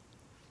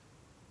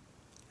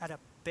 At a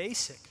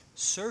basic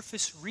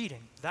surface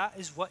reading, that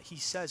is what he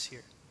says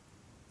here.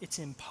 It's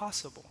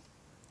impossible.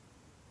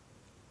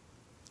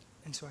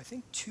 And so I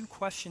think two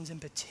questions in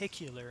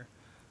particular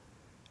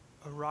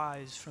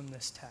arise from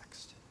this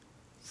text.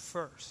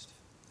 First,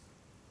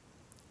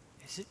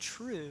 is it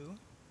true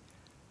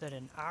that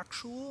an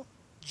actual,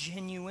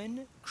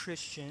 genuine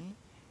Christian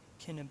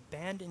can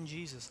abandon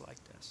Jesus like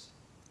this?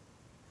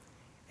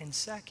 And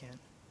second,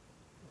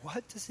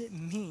 what does it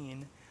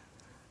mean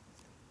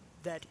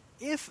that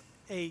if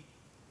a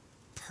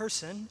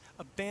person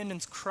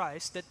abandons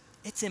Christ, that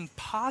it's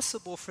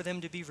impossible for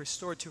them to be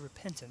restored to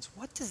repentance?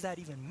 What does that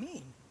even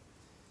mean?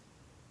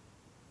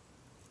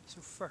 So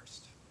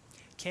first,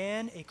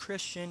 can a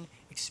Christian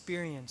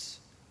experience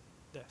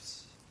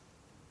this?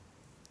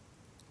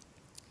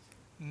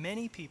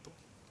 Many people,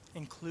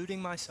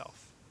 including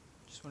myself,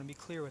 just want to be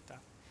clear with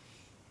that,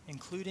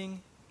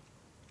 including,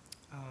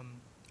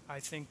 I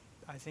think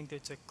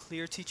it's a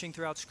clear teaching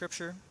throughout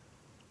Scripture.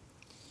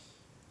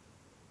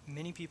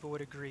 Many people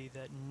would agree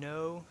that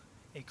no,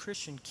 a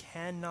Christian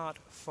cannot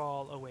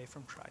fall away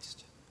from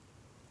Christ.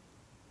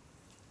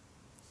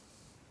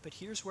 But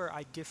here's where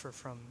I differ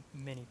from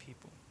many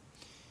people.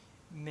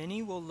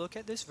 Many will look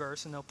at this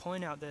verse and they'll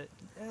point out that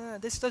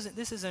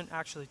this isn't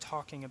actually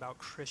talking about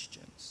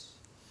Christians.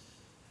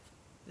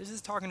 This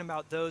is talking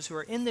about those who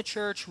are in the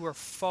church who are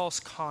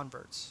false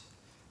converts.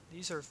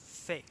 These are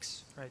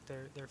fakes, right?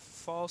 They're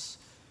false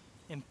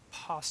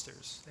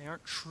imposters. They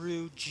aren't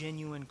true,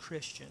 genuine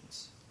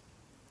Christians.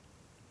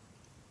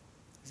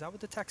 Is that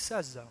what the text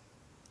says, though?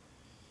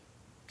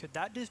 Could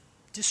that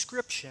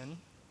description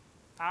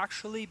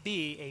actually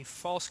be a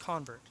false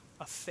convert,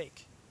 a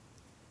fake?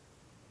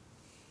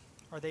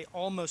 Are they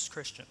almost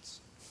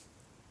Christians?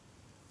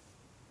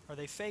 Are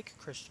they fake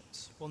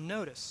Christians? Well,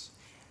 notice,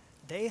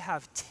 they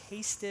have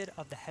tasted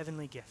of the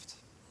heavenly gift.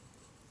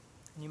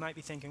 And you might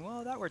be thinking,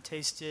 well, that word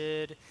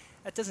tasted,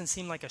 that doesn't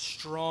seem like a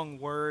strong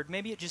word.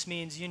 Maybe it just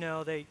means,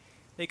 they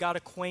got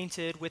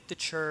acquainted with the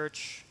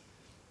church.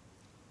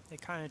 They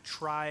kind of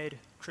tried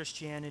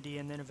Christianity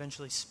and then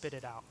eventually spit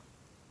it out.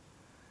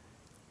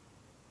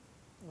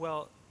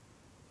 Well,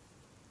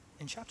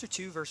 in chapter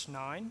 2, verse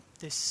 9,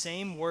 this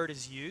same word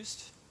is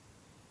used,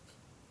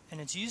 and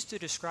it's used to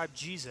describe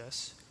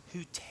Jesus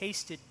who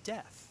tasted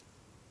death.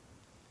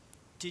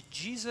 Did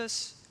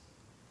Jesus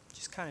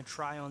just kind of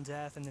try on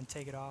death and then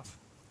take it off?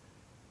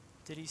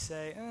 Did he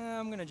say,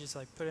 I'm going to just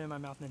put it in my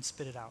mouth and then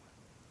spit it out?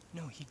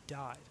 No, he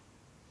died.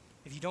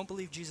 If you don't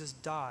believe Jesus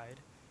died,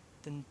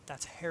 then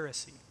that's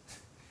heresy.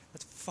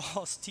 That's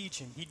false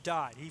teaching. He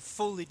died. He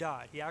fully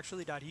died. He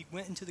actually died. He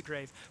went into the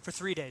grave for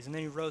 3 days, and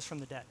then he rose from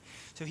the dead.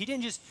 So he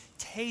didn't just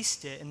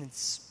taste it and then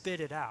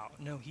spit it out.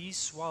 No, he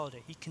swallowed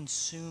it. He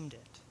consumed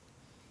it.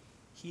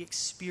 He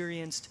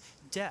experienced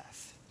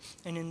death.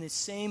 And in the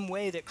same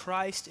way that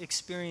Christ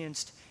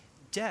experienced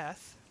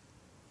death,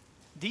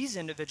 these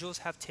individuals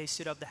have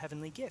tasted of the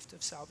heavenly gift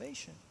of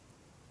salvation.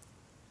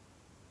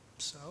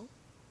 So,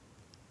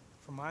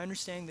 from my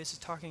understanding, this is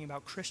talking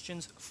about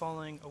Christians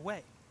falling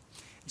away.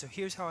 And so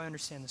here's how I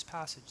understand this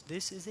passage.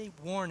 This is a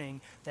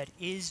warning that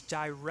is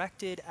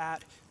directed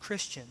at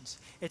Christians.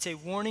 It's a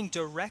warning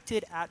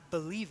directed at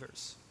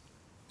believers.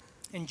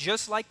 And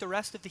just like the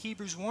rest of the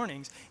Hebrews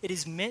warnings, it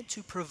is meant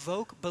to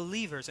provoke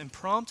believers and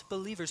prompt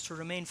believers to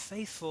remain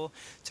faithful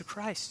to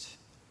Christ.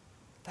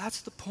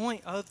 That's the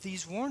point of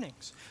these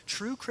warnings.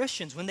 True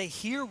Christians, when they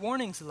hear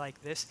warnings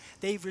like this,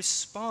 they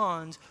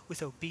respond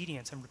with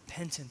obedience and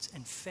repentance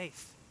and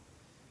faith.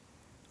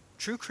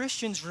 True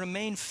Christians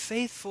remain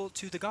faithful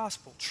to the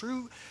gospel.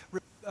 True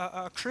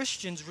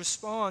Christians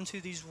respond to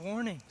these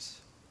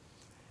warnings.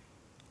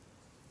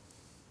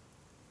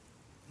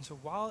 And so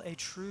while a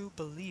true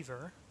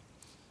believer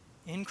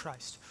in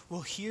Christ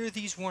will hear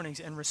these warnings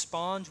and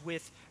respond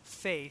with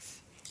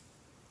faith,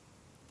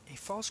 a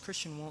false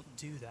Christian won't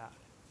do that.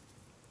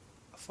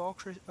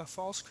 A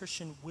false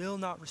Christian will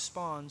not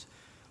respond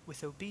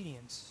with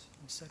obedience.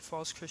 Instead,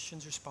 false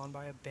Christians respond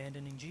by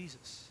abandoning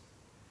Jesus.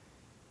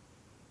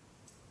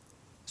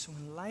 So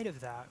in light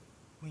of that,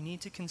 we need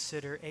to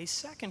consider a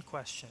second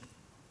question.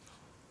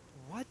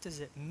 What does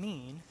it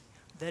mean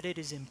that it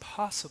is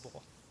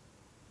impossible,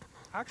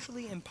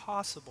 actually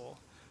impossible,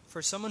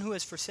 for someone who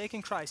has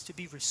forsaken Christ to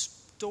be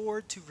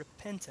restored to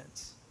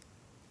repentance?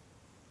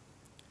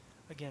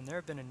 Again, there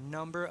have been a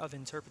number of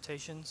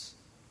interpretations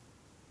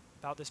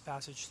about this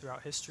passage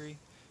throughout history.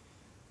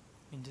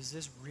 I mean, does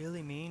this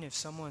really mean if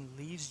someone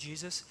leaves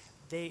Jesus,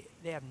 they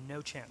have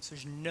no chance?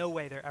 There's no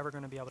way they're ever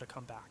going to be able to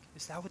come back.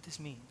 Is that what this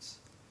means?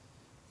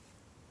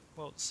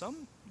 Well,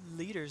 some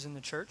leaders in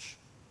the church,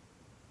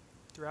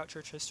 throughout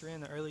church history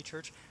and the early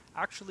church,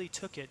 actually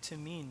took it to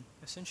mean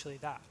essentially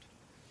that.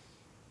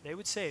 They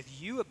would say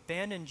if you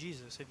abandon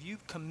Jesus, if you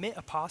commit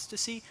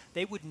apostasy,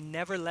 they would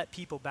never let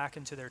people back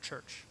into their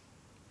church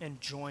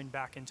and join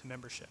back into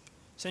membership.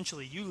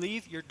 Essentially, you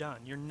leave, you're done.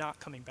 You're not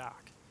coming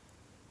back.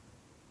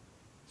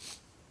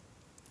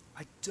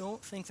 I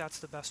don't think that's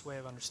the best way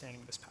of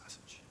understanding this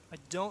passage. I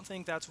don't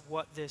think that's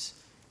what this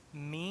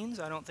means.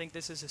 I don't think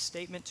this is a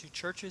statement to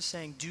churches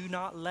saying, do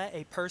not let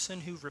a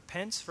person who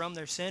repents from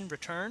their sin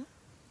return.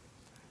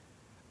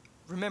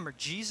 Remember,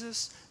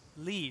 Jesus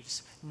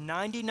leaves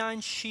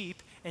 99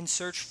 sheep in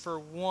search for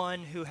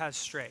one who has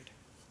strayed.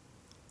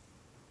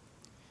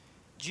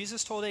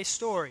 Jesus told a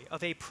story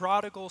of a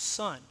prodigal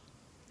son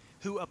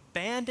who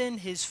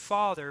abandoned his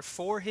father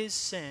for his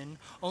sin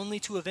only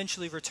to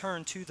eventually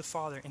return to the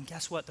father. And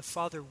guess what? The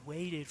father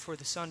waited for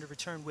the son to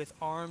return with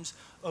arms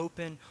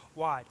open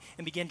wide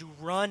and began to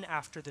run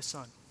after the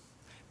son.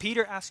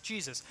 Peter asked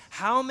Jesus,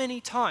 how many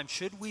times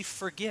should we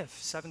forgive?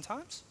 7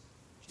 times?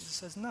 Jesus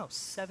says, no,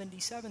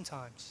 77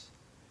 times.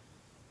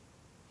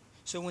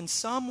 So when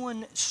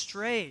someone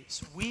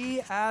strays,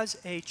 we as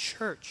a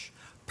church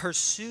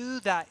pursue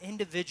that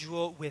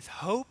individual with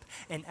hope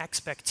and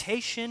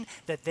expectation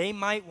that they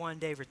might one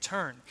day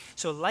return.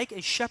 So like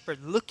a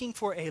shepherd looking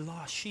for a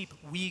lost sheep,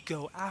 we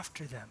go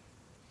after them.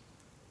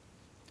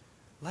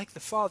 Like the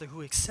father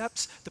who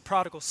accepts the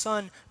prodigal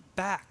son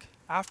back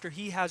after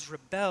he has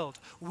rebelled,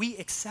 we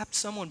accept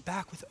someone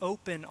back with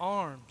open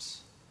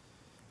arms.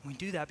 And we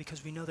do that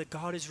because we know that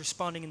God is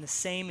responding in the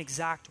same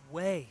exact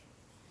way.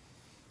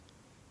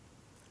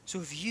 So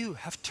if you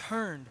have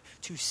turned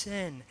to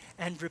sin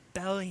and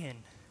rebellion,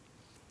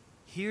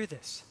 hear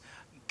this.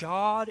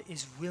 God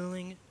is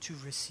willing to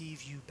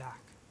receive you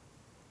back.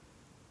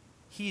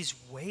 He's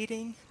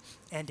waiting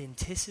and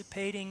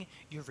anticipating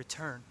your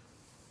return.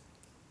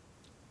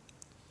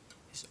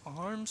 His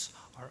arms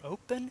are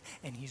open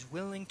and he's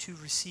willing to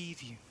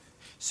receive you.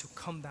 So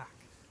come back.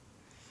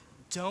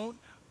 Don't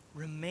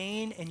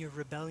remain in your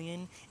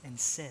rebellion and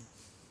sin.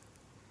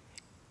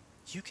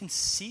 You can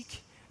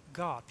seek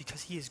God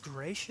because he is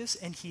gracious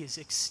and he is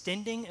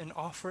extending an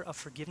offer of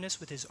forgiveness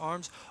with his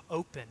arms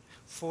open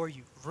for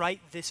you right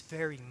this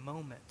very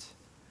moment.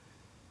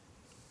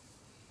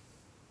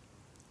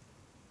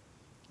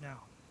 Now,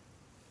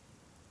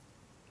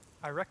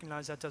 I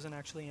recognize that doesn't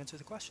actually answer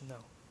the question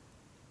though.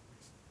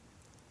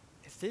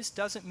 If this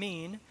doesn't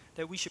mean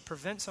that we should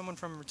prevent someone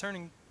from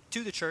returning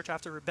to the church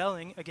after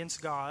rebelling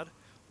against God,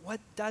 what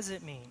does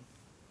it mean?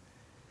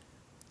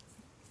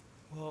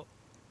 Well,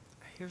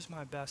 here's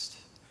my best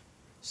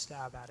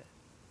stab at it.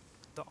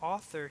 The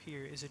author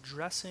here is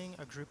addressing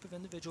a group of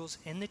individuals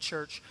in the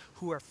church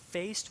who are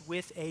faced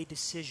with a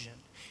decision.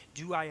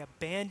 Do I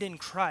abandon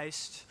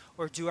Christ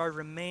or do I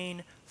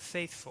remain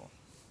faithful?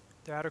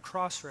 They're at a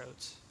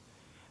crossroads.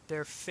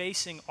 They're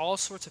facing all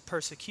sorts of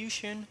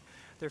persecution.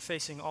 They're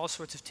facing all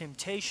sorts of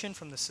temptation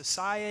from the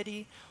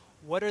society.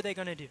 What are they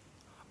going to do?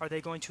 Are they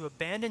going to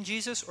abandon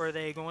Jesus or are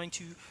they going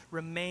to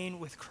remain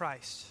with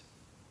Christ?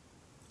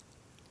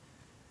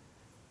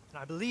 And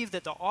I believe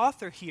that the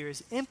author here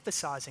is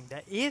emphasizing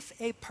that if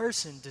a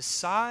person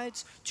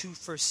decides to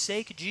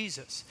forsake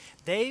Jesus,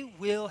 they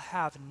will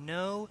have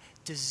no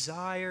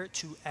desire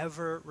to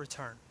ever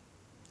return.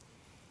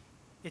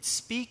 It's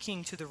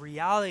speaking to the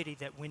reality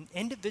that when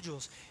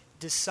individuals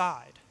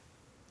decide,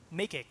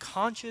 make a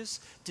conscious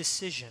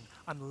decision,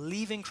 I'm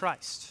leaving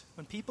Christ.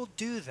 When people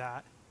do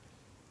that,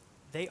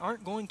 they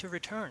aren't going to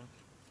return.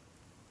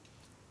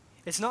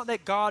 It's not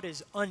that God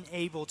is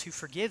unable to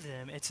forgive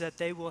them. It's that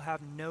they will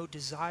have no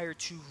desire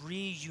to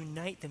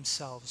reunite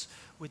themselves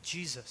with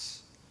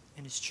Jesus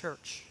and his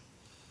church.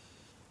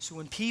 So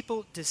when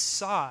people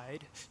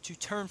decide to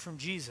turn from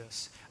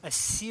Jesus, a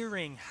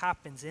searing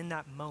happens in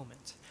that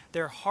moment.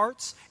 Their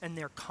hearts and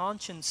their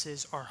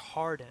consciences are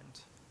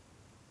hardened.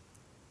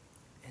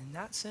 In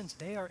that sense,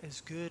 they are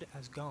as good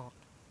as gone.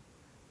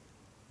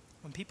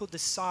 When people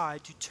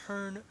decide to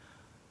turn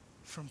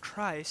from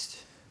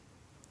Christ,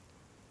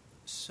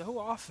 so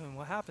often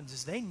what happens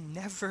is they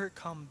never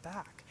come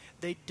back.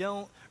 They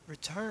don't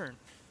return.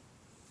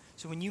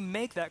 So when you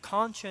make that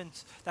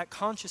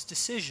conscious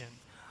decision,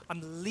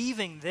 I'm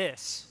leaving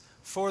this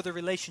for the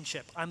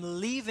relationship. I'm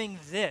leaving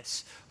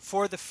this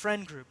for the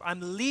friend group.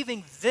 I'm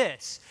leaving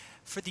this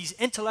for these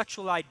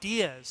intellectual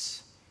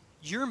ideas.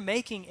 You're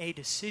making a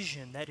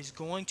decision that is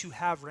going to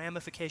have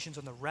ramifications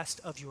on the rest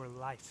of your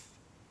life.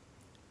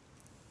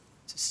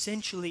 It's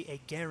essentially a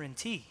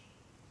guarantee.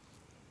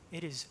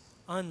 It is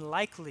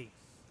unlikely,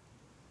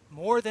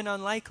 more than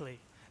unlikely,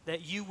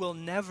 that you will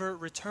never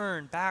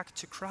return back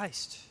to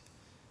Christ.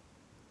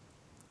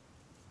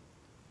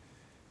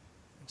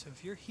 And so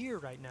if you're here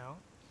right now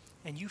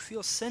and you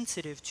feel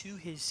sensitive to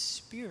his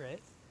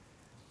Spirit,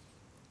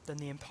 then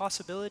the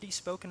impossibility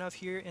spoken of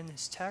here in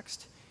this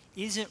text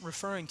isn't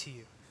referring to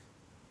you.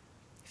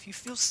 If you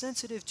feel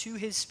sensitive to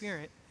his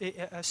Spirit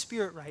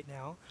right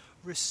now,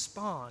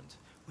 respond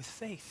with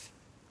faith.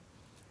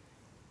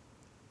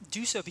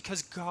 do so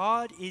because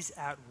God is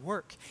at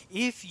work.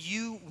 If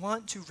you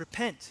want to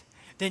repent,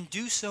 then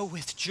do so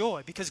with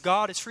joy because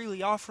God is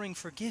freely offering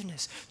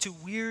forgiveness to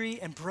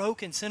weary and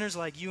broken sinners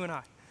like you and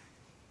I.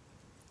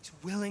 He's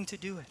willing to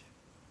do it.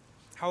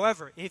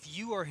 However, if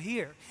you are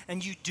here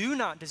and you do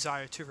not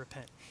desire to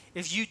repent,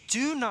 if you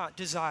do not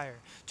desire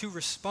to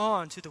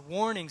respond to the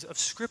warnings of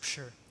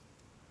Scripture,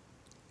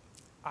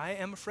 I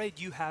am afraid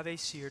you have a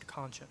seared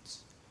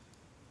conscience.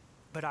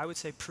 But I would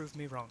say, prove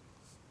me wrong.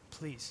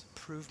 Please,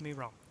 prove me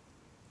wrong.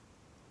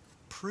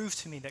 Prove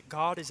to me that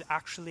God is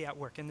actually at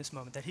work in this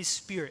moment, that His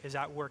Spirit is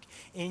at work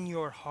in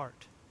your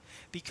heart.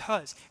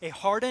 Because a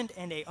hardened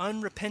and an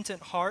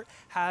unrepentant heart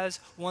has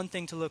one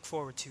thing to look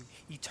forward to: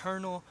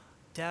 eternal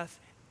death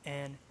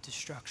and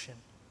destruction.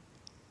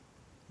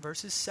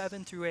 Verses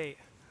 7 through 8,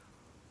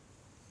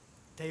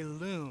 they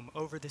loom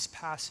over this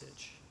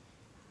passage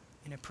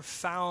in a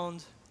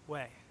profound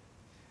way.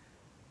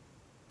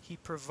 He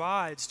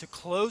provides, to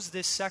close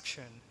this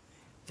section,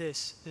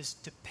 this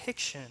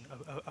depiction,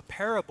 a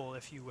parable,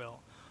 if you will,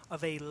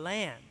 of a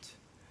land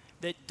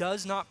that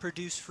does not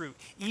produce fruit,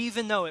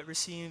 even though it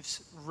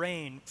receives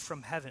rain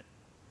from heaven.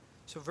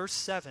 So verse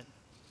 7,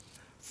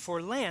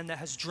 for land that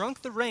has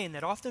drunk the rain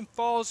that often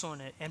falls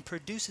on it and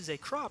produces a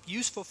crop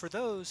useful for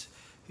those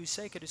whose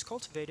sake it is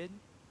cultivated,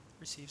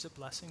 receives a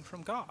blessing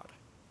from God.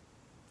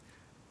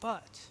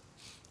 But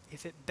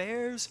if it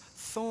bears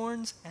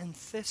thorns and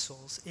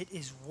thistles, it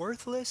is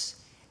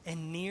worthless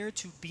and near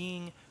to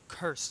being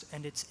cursed,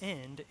 and its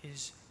end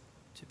is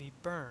to be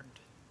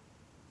burned.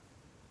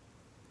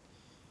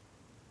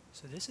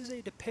 So this is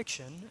a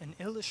depiction, an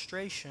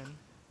illustration,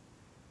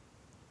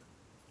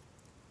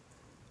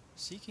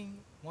 seeking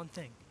one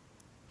thing,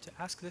 to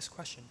ask this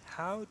question: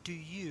 how do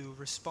you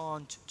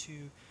respond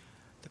to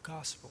the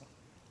gospel?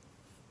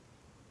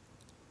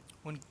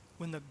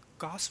 When the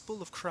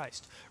gospel of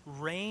Christ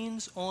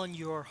reigns on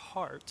your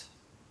heart,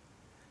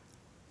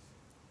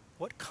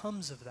 what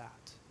comes of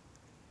that?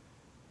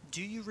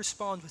 Do you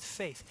respond with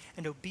faith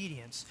and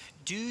obedience?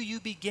 Do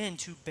you begin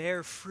to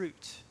bear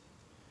fruit?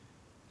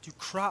 Do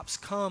crops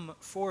come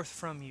forth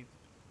from you?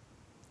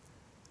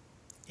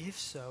 If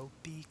so,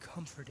 be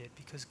comforted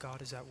because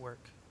God is at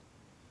work.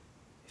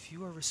 If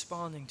you are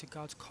responding to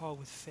God's call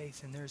with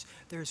faith and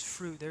there's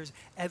fruit, there's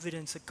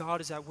evidence that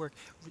God is at work,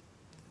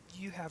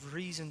 you have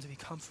reason to be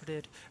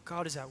comforted.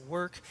 God is at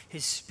work.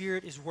 His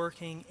Spirit is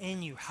working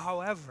in you.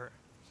 However,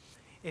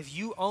 if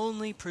you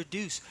only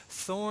produce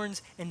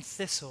thorns and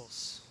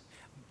thistles,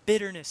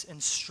 bitterness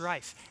and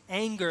strife,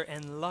 anger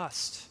and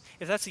lust,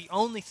 if that's the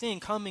only thing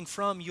coming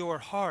from your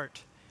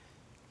heart,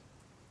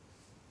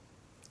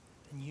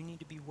 then you need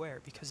to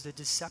beware, because the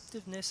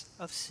deceptiveness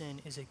of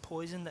sin is a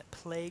poison that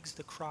plagues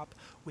the crop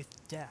with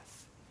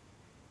death.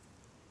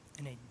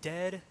 And a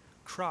dead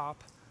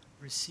crop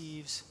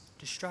receives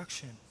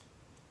destruction.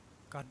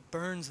 God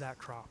burns that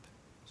crop.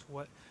 That's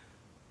what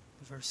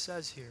the verse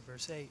says here,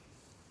 verse 8.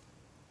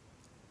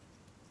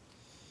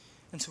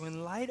 And so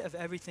in light of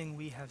everything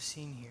we have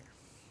seen here,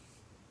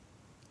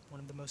 one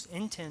of the most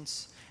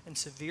intense and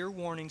severe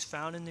warnings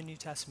found in the New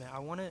Testament, I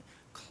want to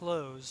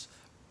close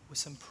with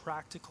some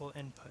practical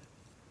input.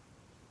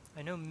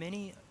 I know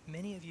many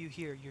of you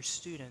here, you're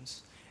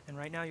students, and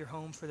right now you're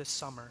home for the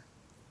summer.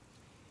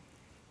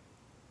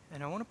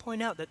 And I want to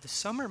point out that the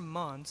summer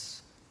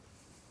months,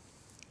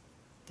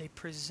 they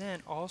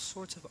present all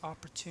sorts of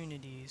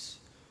opportunities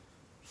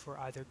for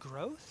either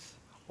growth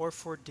or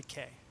for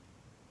decay.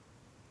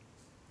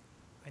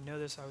 I know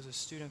this, I was a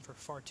student for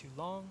far too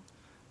long,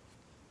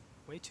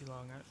 way too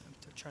long.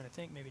 I'm trying to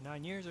think, maybe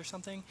 9 years or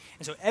something.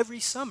 And so every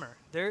summer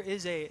there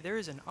is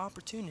an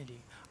opportunity.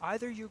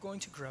 Either you're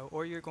going to grow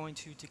or you're going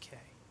to decay.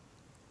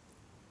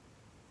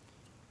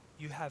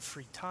 You have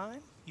free time.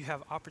 You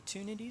have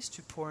opportunities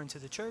to pour into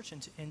the church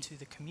and into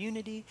the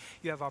community.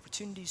 You have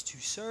opportunities to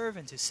serve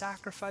and to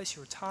sacrifice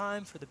your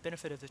time for the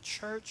benefit of the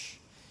church.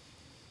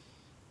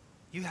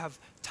 You have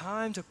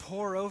time to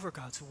pour over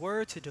God's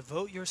word, to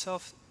devote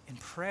yourself in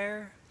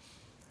prayer,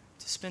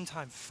 to spend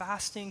time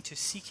fasting, to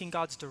seeking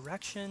God's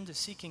direction, to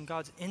seeking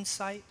God's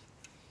insight.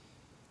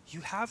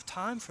 You have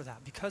time for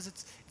that because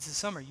it's the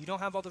summer. You don't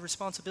have all the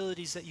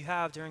responsibilities that you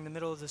have during the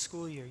middle of the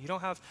school year. You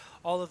don't have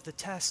all of the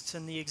tests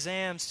and the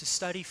exams to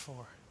study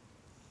for.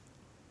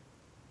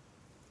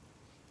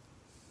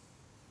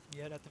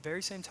 Yet at the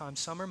very same time,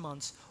 summer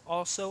months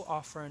also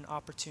offer an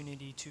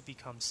opportunity to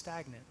become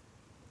stagnant.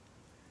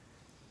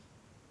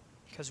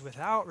 Because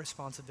without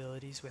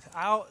responsibilities,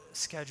 without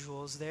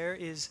schedules, there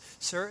is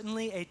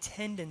certainly a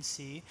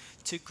tendency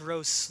to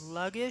grow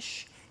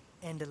sluggish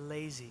and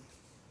lazy.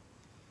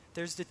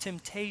 There's the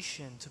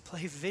temptation to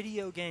play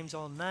video games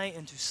all night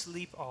and to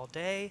sleep all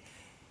day.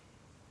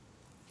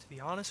 To be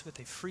honest, with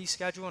a free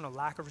schedule and a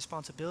lack of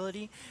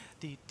responsibility,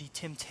 the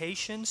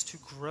temptations to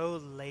grow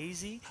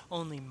lazy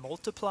only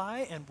multiply,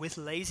 and with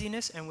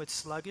laziness and with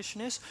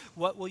sluggishness,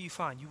 what will you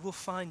find? You will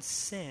find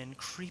sin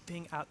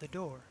creeping out the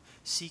door,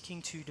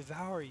 seeking to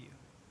devour you.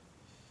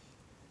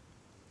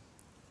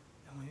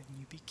 And when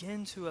you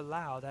begin to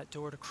allow that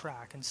door to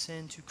crack and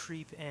sin to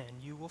creep in,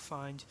 you will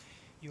find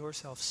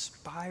yourself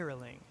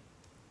spiraling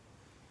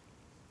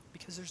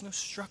because there's no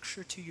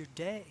structure to your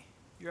day.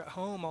 You're at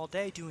home all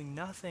day doing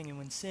nothing, and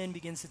when sin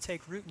begins to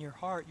take root in your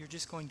heart, you're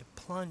just going to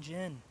plunge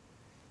in.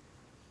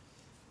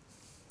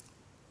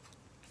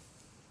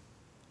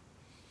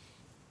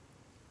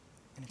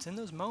 And it's in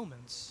those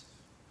moments,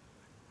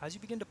 as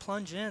you begin to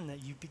plunge in,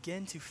 that you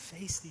begin to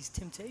face these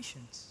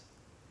temptations.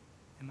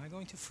 Am I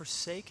going to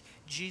forsake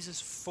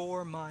Jesus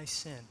for my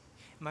sin?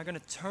 Am I going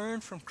to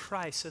turn from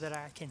Christ so that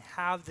I can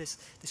have this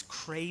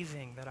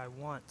craving that I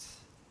want?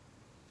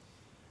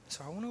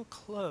 So I want to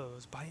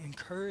close by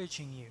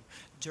encouraging you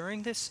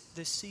during this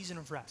season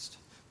of rest,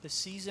 the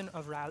season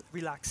of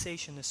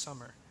relaxation this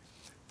summer.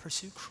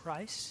 Pursue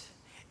Christ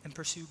and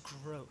pursue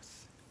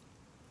growth.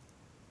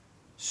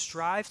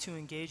 Strive to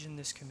engage in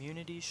this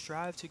community.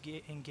 Strive to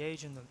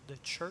engage in the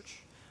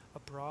church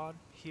abroad,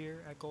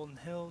 here at Golden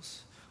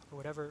Hills, or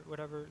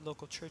whatever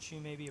local church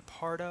you may be a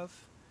part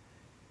of.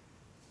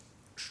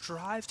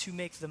 Strive to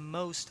make the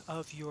most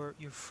of your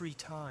free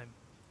time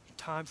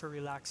for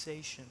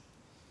relaxation.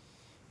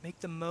 Make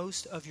the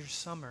most of your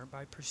summer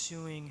by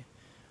pursuing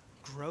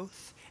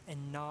growth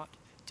and not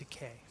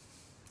decay.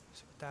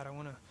 So with that, I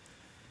want to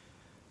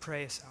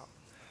pray us out.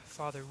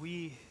 Father,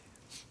 we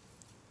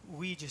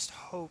just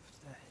hope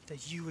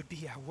that you would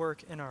be at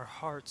work in our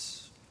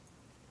hearts.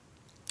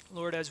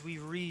 Lord, as we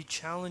read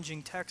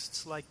challenging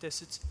texts like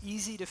this, it's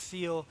easy to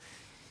feel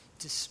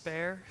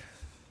despair.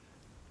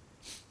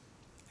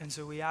 And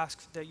so we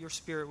ask that your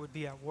Spirit would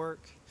be at work,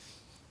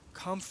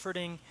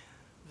 comforting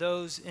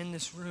those in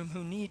this room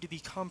who need to be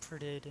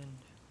comforted. And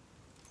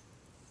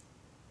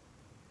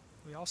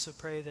we also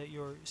pray that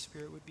your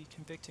Spirit would be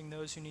convicting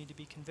those who need to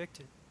be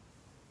convicted.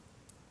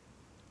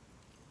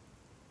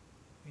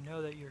 We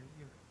know that your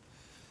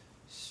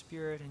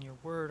Spirit and your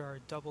word are a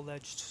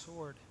double-edged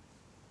sword.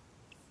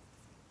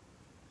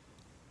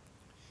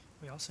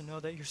 We also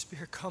know that your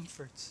Spirit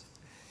comforts.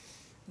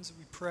 And so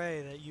we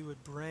pray that you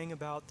would bring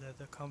about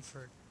the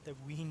comfort that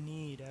we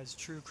need as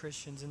true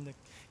Christians, and the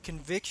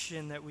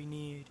conviction that we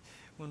need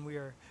when we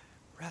are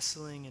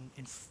wrestling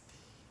and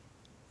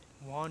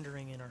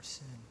wandering in our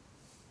sin.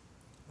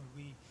 Lord,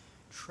 we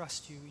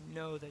trust you. We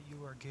know that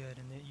you are good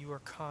and that you are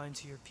kind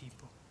to your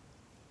people.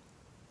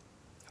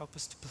 Help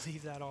us to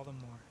believe that all the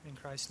more. In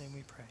Christ's name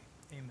we pray.